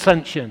Jesus'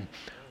 ascension.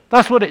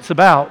 That's what it's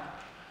about.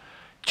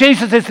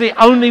 Jesus is the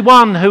only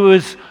one who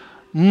has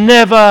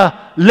never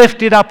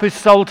lifted up his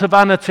soul to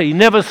vanity,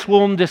 never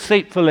sworn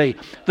deceitfully,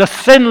 the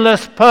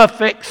sinless,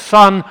 perfect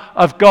Son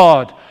of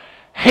God.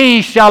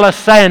 He shall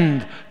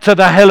ascend to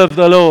the hill of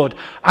the Lord.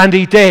 And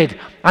he did.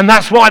 And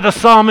that's why the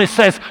psalmist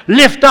says,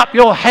 lift up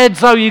your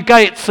heads, O you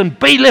gates, and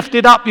be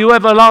lifted up, you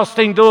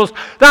everlasting doors,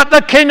 that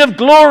the King of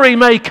glory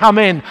may come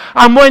in.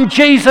 And when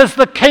Jesus,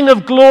 the King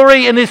of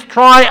glory, in his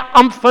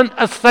triumphant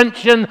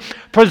ascension,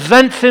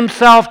 presents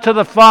himself to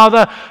the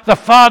Father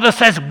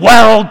says,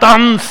 well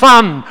done,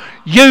 Son.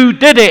 You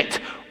did it.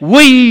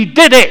 We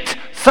did it.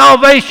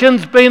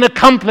 Salvation's been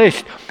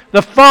accomplished.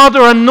 The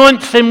Father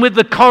anoints him with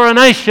the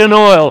coronation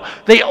oil.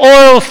 The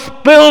oil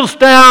spills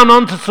down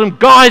onto some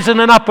guys in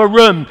an upper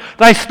room.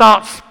 They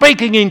start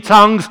speaking in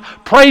tongues,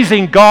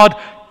 praising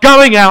God,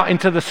 going out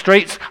into the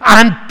streets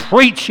and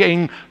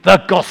preaching the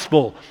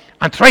gospel.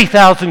 And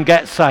 3,000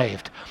 get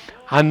saved.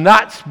 And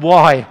that's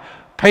why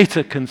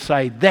Peter can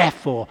say,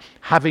 therefore,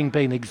 having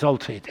been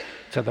exalted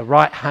to the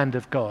right hand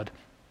of God,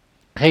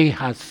 he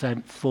has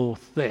sent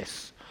forth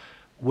this,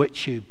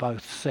 which you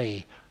both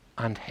see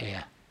and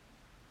hear.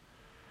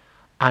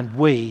 And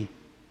we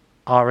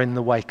are in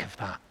the wake of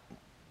that.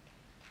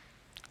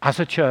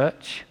 As a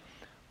church,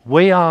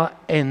 we are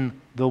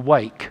in the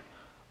wake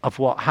of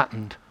what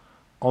happened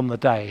on the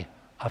day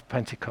of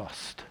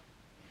Pentecost.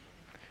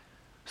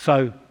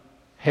 So,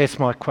 here's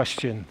my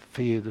question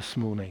for you this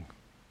morning.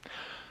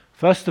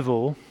 First of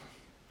all,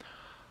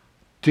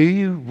 do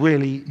you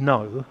really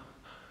know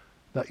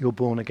that you're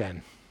born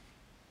again?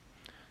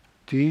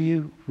 Do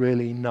you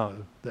really know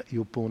that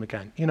you're born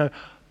again? You know,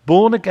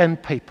 born again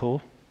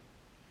people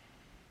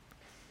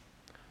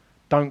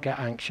don't get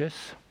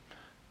anxious,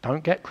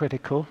 don't get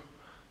critical,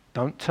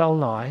 don't tell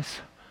lies.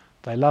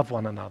 They love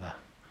one another.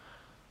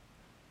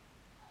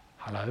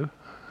 Hello?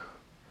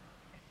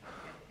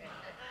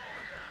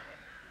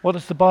 What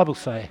does the Bible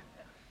say?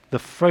 The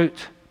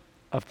fruit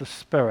of the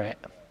Spirit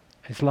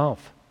is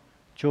love,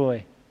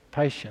 joy,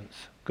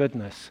 patience,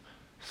 goodness,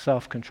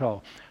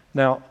 self-control.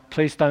 Now,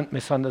 please don't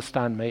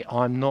misunderstand me.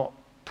 I'm not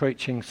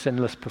preaching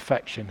sinless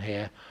perfection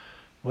here.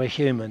 We're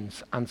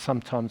humans, and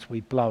sometimes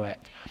we blow it.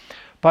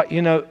 But,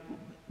 you know,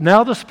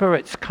 now the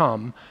Spirit's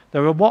come,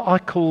 there are what I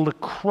call the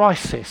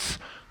crisis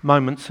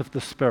moments of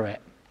the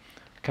Spirit.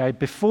 Okay,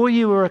 before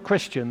you were a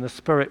Christian, the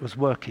Spirit was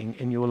working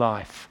in your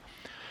life.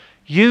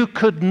 You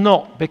could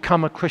not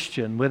become a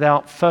Christian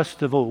without,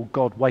 first of all,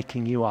 God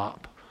waking you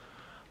up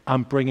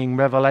and bringing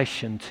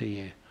revelation to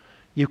you.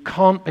 You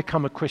can't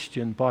become a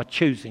Christian by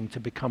choosing to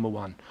become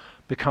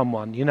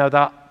one. You know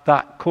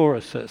that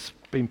chorus that's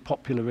been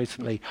popular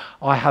recently,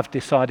 I have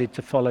decided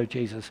to follow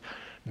Jesus.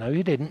 No,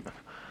 you didn't.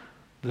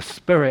 The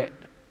Spirit,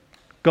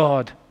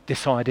 God,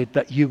 decided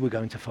that you were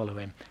going to follow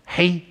him.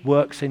 He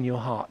works in your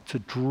heart to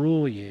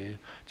draw you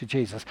to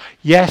Jesus.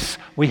 Yes,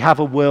 we have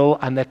a will,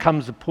 and there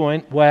comes a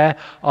point where,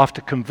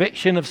 after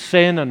conviction of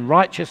sin and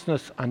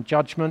righteousness and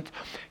judgment,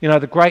 you know,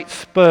 the great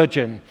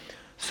Spurgeon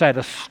said,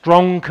 a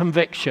strong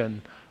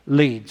conviction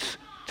leads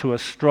to a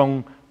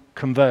strong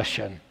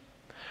conversion.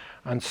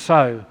 And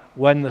so,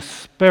 when the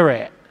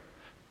Spirit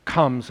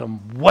comes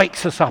and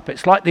wakes us up,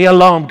 it's like the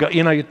alarm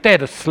you know, you're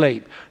dead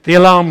asleep, the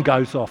alarm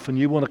goes off and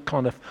you want to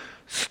kind of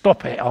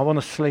stop it. I want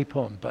to sleep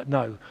on. But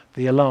no,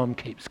 the alarm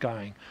keeps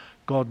going.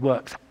 God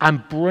works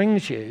and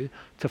brings you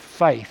to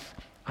faith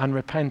and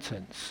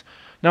repentance.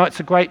 Now,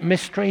 it's a great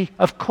mystery.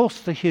 Of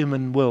course, the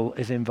human will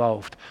is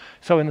involved.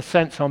 So in a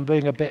sense, I'm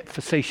being a bit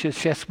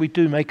facetious. Yes, we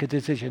do make a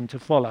decision to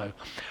follow.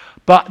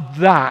 But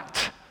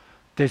that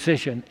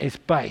decision is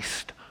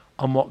based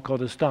on what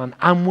God has done.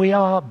 And we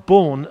are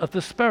born of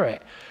the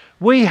Spirit.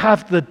 We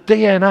have the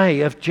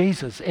DNA of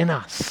Jesus in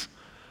us.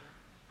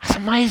 That's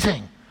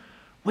amazing.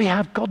 We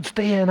have God's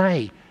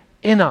DNA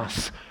in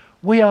us.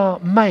 We are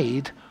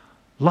made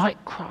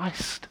like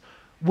Christ.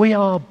 We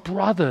are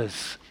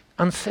brothers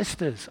and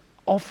sisters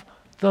of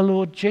the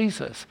Lord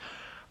Jesus.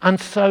 And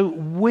so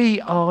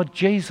we are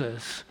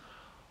Jesus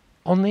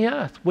on the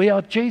earth. We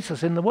are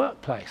Jesus in the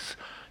workplace,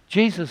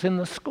 Jesus in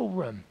the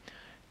schoolroom,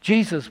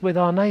 Jesus with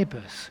our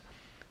neighbours.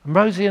 And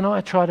Rosie and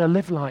I try to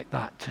live like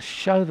that, to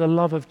show the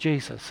love of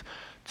Jesus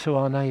to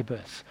our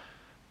neighbours,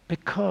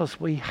 because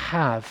we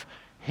have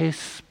his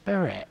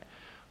Spirit.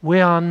 We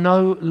are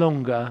no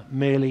longer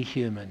merely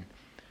human.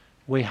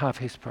 We have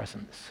his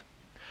presence.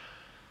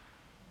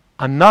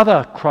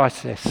 Another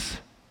crisis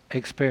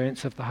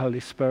experience of the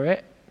Holy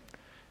Spirit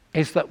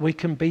is that we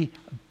can be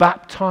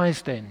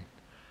baptized in,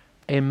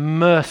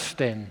 immersed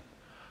in,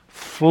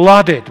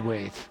 flooded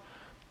with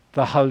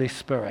the Holy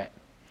Spirit.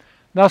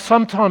 Now,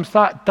 sometimes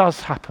that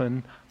does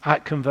happen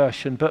at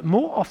conversion, but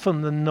more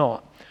often than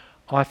not,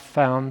 I've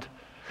found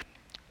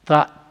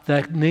that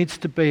there needs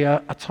to be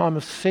a time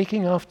of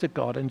seeking after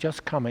God and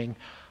just coming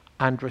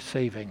and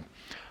receiving.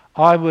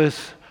 I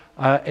was,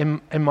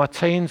 in my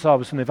teens, I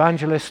was an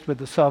evangelist with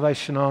the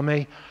Salvation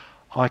Army.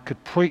 I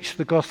could preach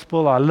the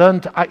gospel. I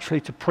learned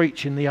actually to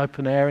preach in the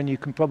open air, and you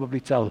can probably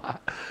tell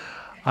that.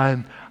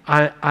 And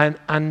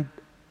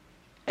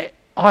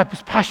I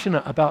was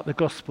passionate about the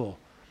gospel.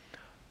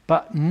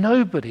 But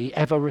nobody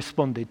ever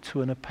responded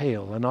to an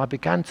appeal. And I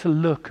began to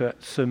look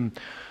at some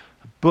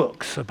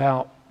books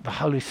about the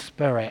Holy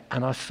Spirit,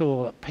 and I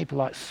saw that people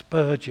like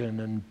Spurgeon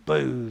and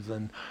Booth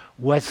and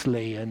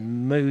Wesley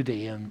and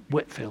Moody and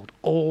Whitfield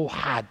all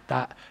had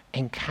that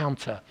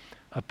encounter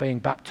of being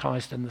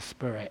baptized in the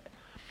Spirit.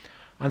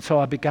 And so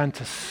I began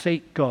to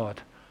seek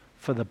God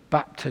for the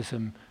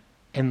baptism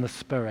in the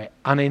Spirit.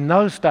 And in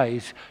those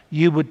days,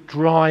 you would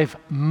drive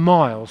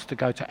miles to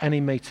go to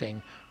any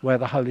meeting where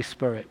the Holy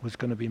Spirit was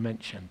going to be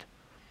mentioned.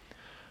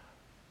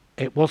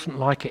 It wasn't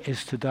like it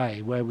is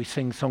today, where we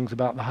sing songs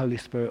about the Holy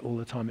Spirit all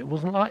the time. It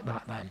wasn't like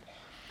that then.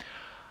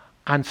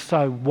 And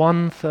so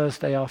one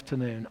Thursday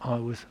afternoon, I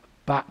was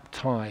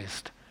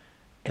baptized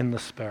in the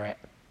Spirit.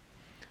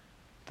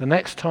 The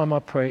next time I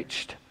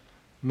preached,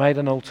 made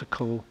an altar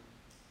call,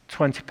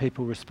 20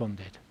 people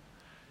responded.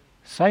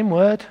 Same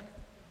word,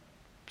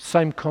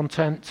 same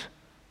content,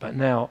 but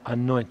now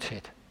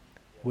anointed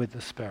with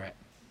the Spirit.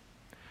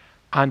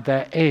 And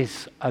there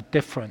is a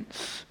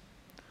difference.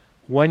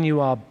 When you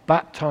are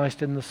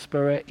baptized in the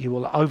Spirit, you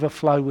will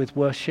overflow with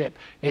worship.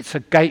 It's a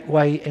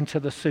gateway into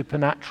the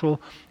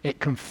supernatural. It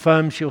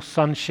confirms your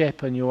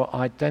sonship and your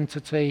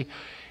identity.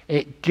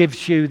 It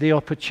gives you the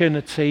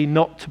opportunity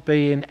not to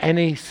be in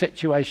any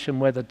situation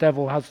where the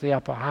devil has the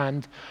upper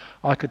hand.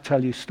 I could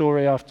tell you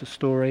story after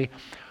story.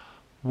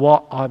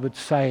 What I would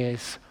say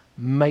is,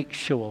 make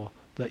sure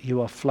that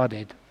you are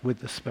flooded with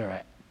the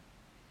Spirit.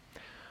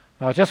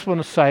 Now, I just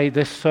want to say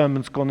this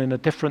sermon's gone in a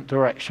different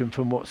direction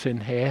from what's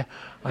in here,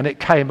 and it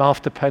came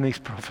after Penny's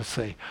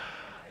prophecy.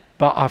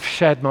 But I've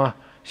shared my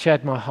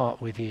heart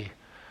with you.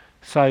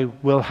 So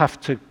we'll have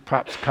to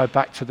perhaps go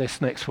back to this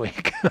next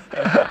week.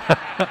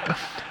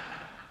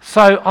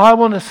 So I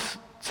want us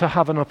to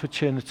have an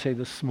opportunity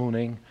this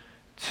morning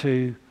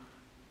to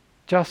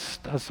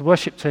just, as the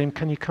worship team,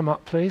 can you come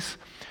up, please?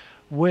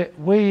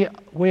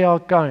 We are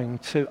going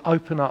to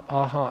open up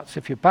our hearts.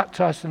 If you're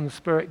baptized in the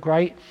Spirit,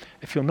 great.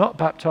 If you're not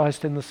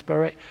baptized in the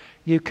Spirit,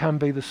 you can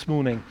be this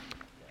morning.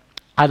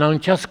 And I'm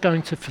just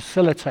going to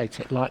facilitate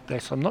it like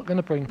this. I'm not going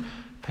to bring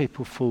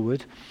people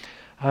forward.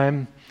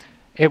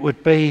 It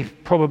would be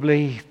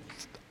probably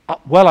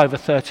well over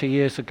 30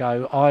 years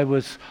ago. I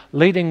was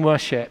leading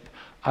worship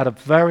at a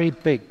very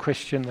big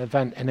Christian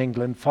event in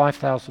England,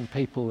 5,000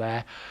 people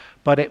there.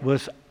 But it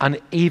was an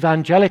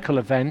evangelical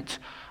event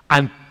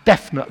and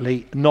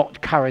definitely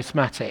not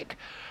charismatic.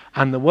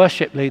 And the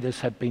worship leaders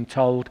had been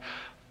told,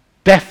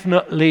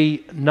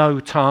 definitely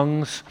no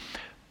tongues,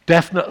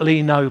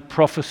 definitely no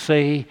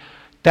prophecy,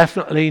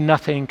 definitely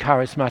nothing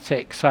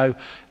charismatic. So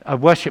a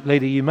worship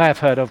leader you may have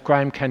heard of,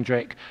 Graham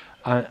Kendrick,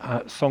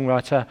 a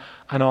songwriter,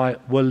 and I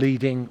were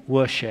leading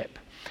worship.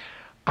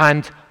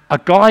 And a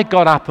guy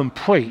got up and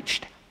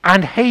preached,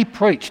 and he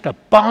preached a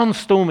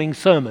barnstorming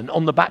sermon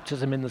on the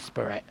baptism in the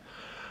Spirit.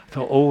 I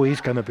thought, oh, he's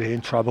going to be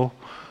in trouble.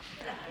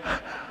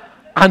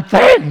 And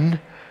then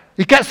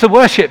he gets the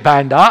worship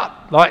band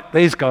up, like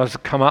these guys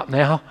have come up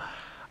now,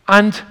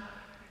 and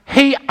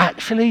he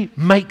actually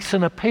makes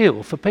an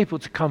appeal for people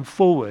to come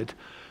forward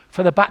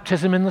for the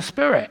baptism in the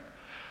Spirit.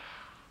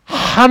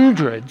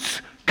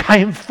 Hundreds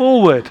came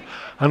forward,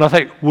 and I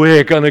think,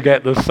 we're going to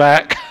get the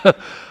sack.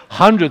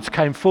 Hundreds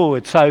came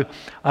forward. So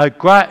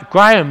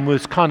Graham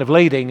was kind of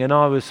leading, and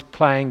I was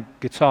playing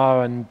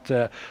guitar and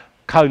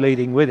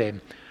co-leading with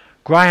him.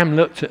 Graham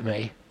looked at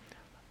me,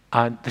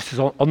 and this is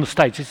on the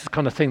stage. This is the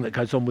kind of thing that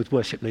goes on with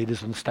worship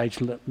leaders on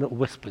stage, little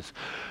whispers.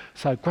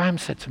 So Graham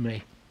said to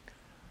me,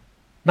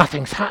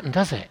 nothing's happened,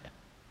 has it?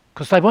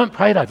 Because they weren't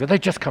prayed over,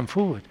 they'd just come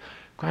forward.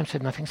 Graham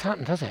said, nothing's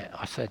happened, has it?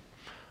 I said,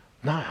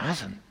 no, it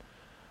hasn't.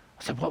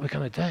 I said, what are we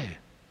going to do?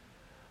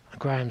 And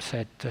Graham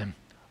said,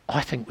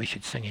 I think we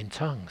should sing in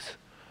tongues.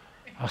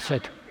 I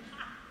said,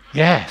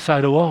 yeah, so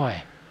do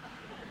I.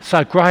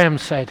 So Graham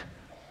said,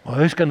 well,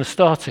 who's going to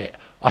start it?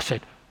 I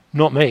said,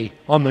 not me,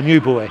 I'm the new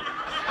boy.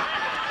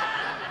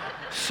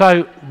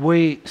 So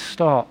we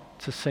start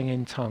to sing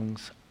in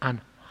tongues, and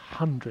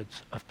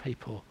hundreds of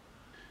people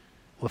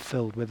were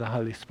filled with the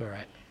Holy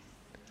Spirit.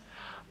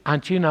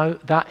 And you know,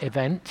 that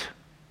event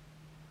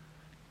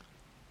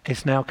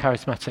is now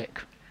charismatic.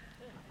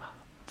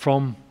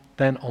 From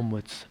then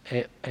onwards,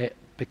 it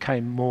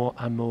became more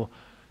and more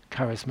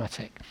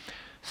charismatic.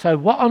 So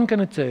what I'm going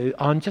to do,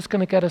 I'm just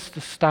going to get us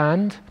to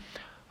stand.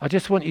 I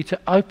just want you to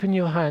open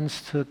your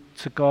hands to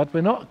God.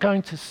 We're not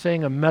going to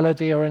sing a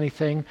melody or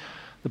anything.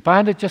 The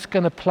band are just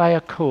going to play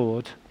a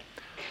chord.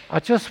 I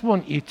just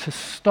want you to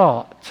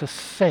start to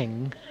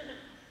sing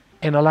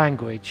in a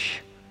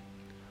language.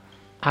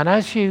 And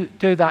as you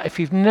do that, if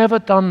you've never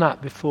done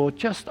that before,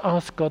 just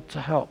ask God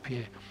to help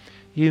you.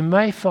 You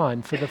may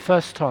find for the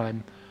first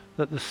time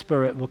that the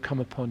Spirit will come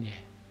upon you.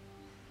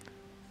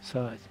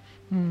 So it's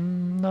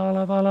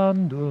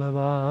Mulavalando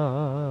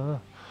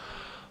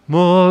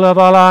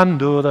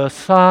the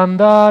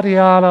Sandari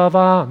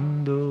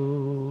alavando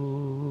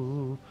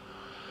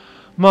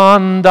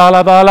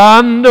Mandala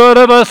valando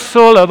the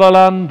Vasula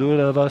valando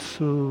the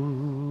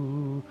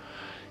Vasu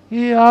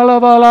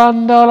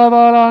Yalavalanda la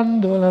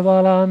valando la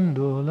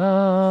valando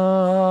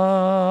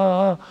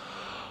la.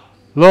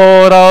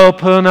 Lord,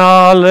 open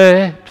our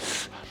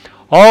lips,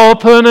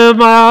 open our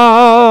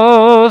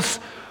mouths.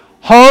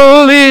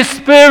 Holy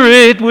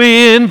Spirit,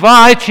 we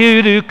invite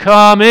you to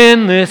come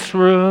in this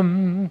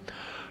room.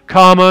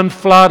 Come and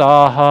flood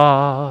our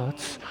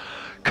hearts.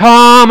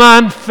 Come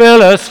and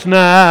fill us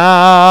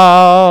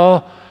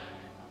now.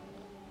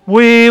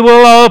 We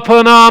will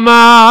open our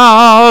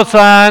mouths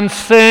and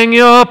sing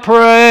your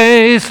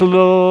praise,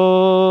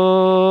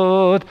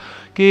 Lord.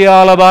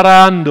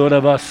 Kialabarando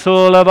de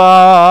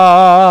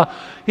vasulava,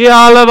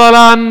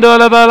 Yalavalando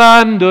de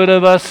valando de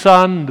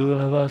vasando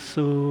de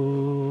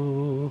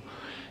vasu,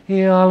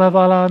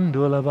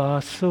 Yalavalando de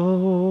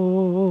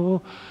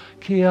vasu,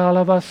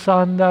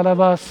 Kialavasanda de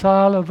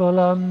vasala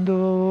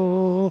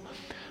valando,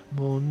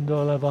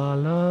 Mundo la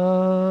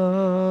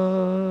vala.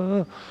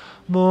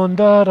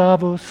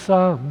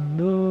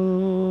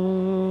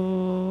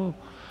 Mondarabusando,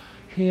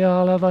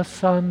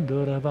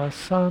 Hialavasando,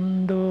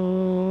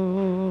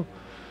 Ravasando,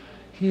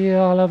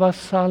 Hialava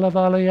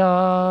salavalia.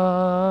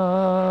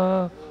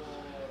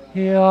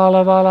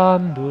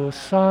 Hialavalando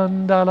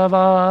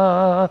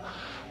sandalava.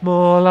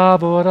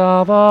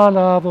 Molaborava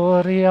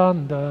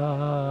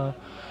lavorianda.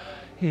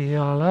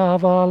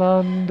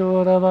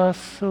 Hialavalando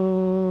ravasu.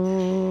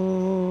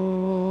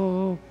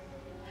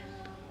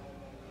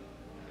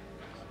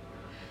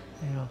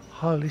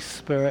 Holy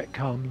Spirit,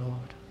 come,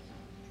 Lord.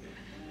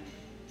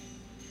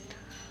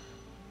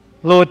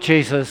 Lord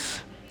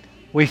Jesus,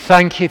 we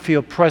thank you for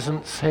your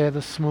presence here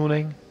this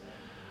morning.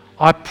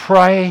 I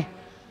pray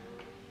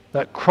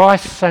that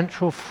Christ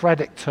Central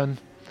Fredericton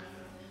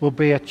will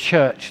be a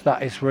church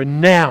that is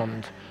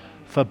renowned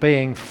for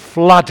being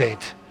flooded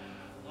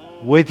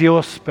with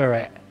your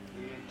Spirit.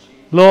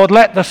 Lord,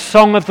 let the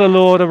song of the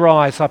Lord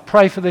arise. I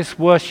pray for this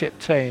worship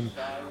team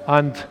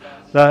and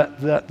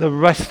the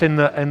rest in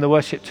the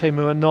worship team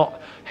who are not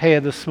here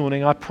this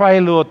morning. I pray,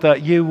 Lord,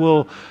 that you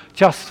will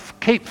just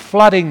keep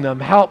flooding them,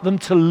 help them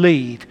to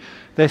lead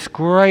this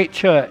great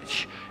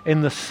church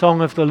in the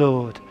song of the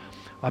Lord.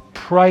 I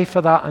pray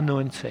for that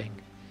anointing.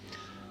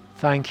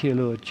 Thank you,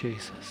 Lord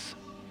Jesus.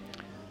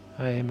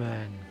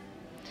 Amen.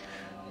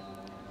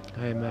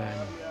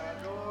 Amen.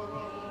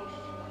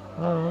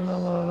 La, la,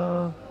 la,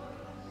 la.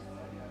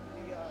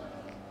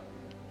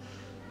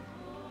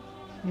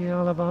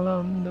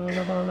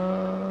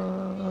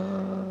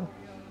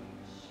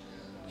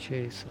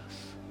 Jesus.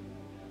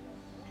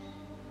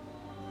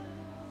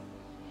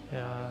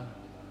 Yeah.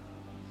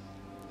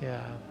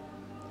 Yeah.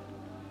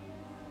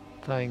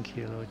 Thank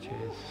you, Lord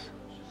Jesus.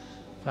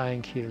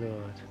 Thank you,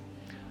 Lord.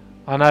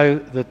 I know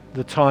that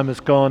the time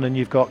has gone and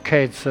you've got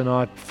kids, and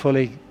I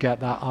fully get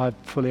that. I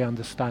fully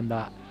understand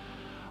that.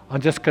 I'm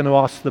just going to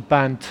ask the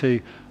band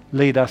to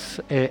lead us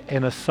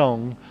in a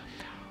song.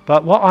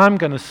 But what I'm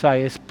going to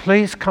say is,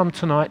 please come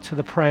tonight to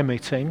the prayer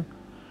meeting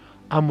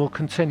and we'll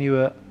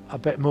continue a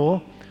bit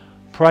more.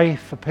 Pray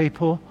for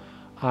people,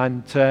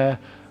 and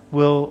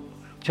we'll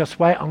just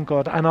wait on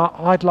God. And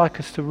I'd like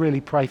us to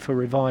really pray for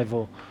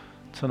revival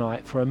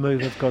tonight, for a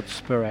move of God's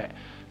Spirit.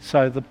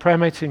 So the prayer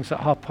meeting's at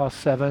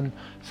 7:30.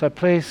 So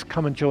please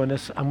come and join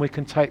us, and we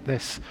can take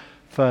this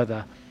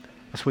further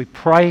as we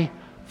pray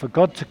for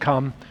God to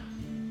come,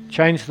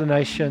 change the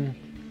nation,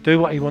 do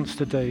what he wants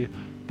to do,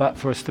 but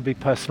for us to be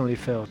personally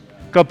filled.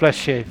 God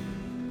bless you.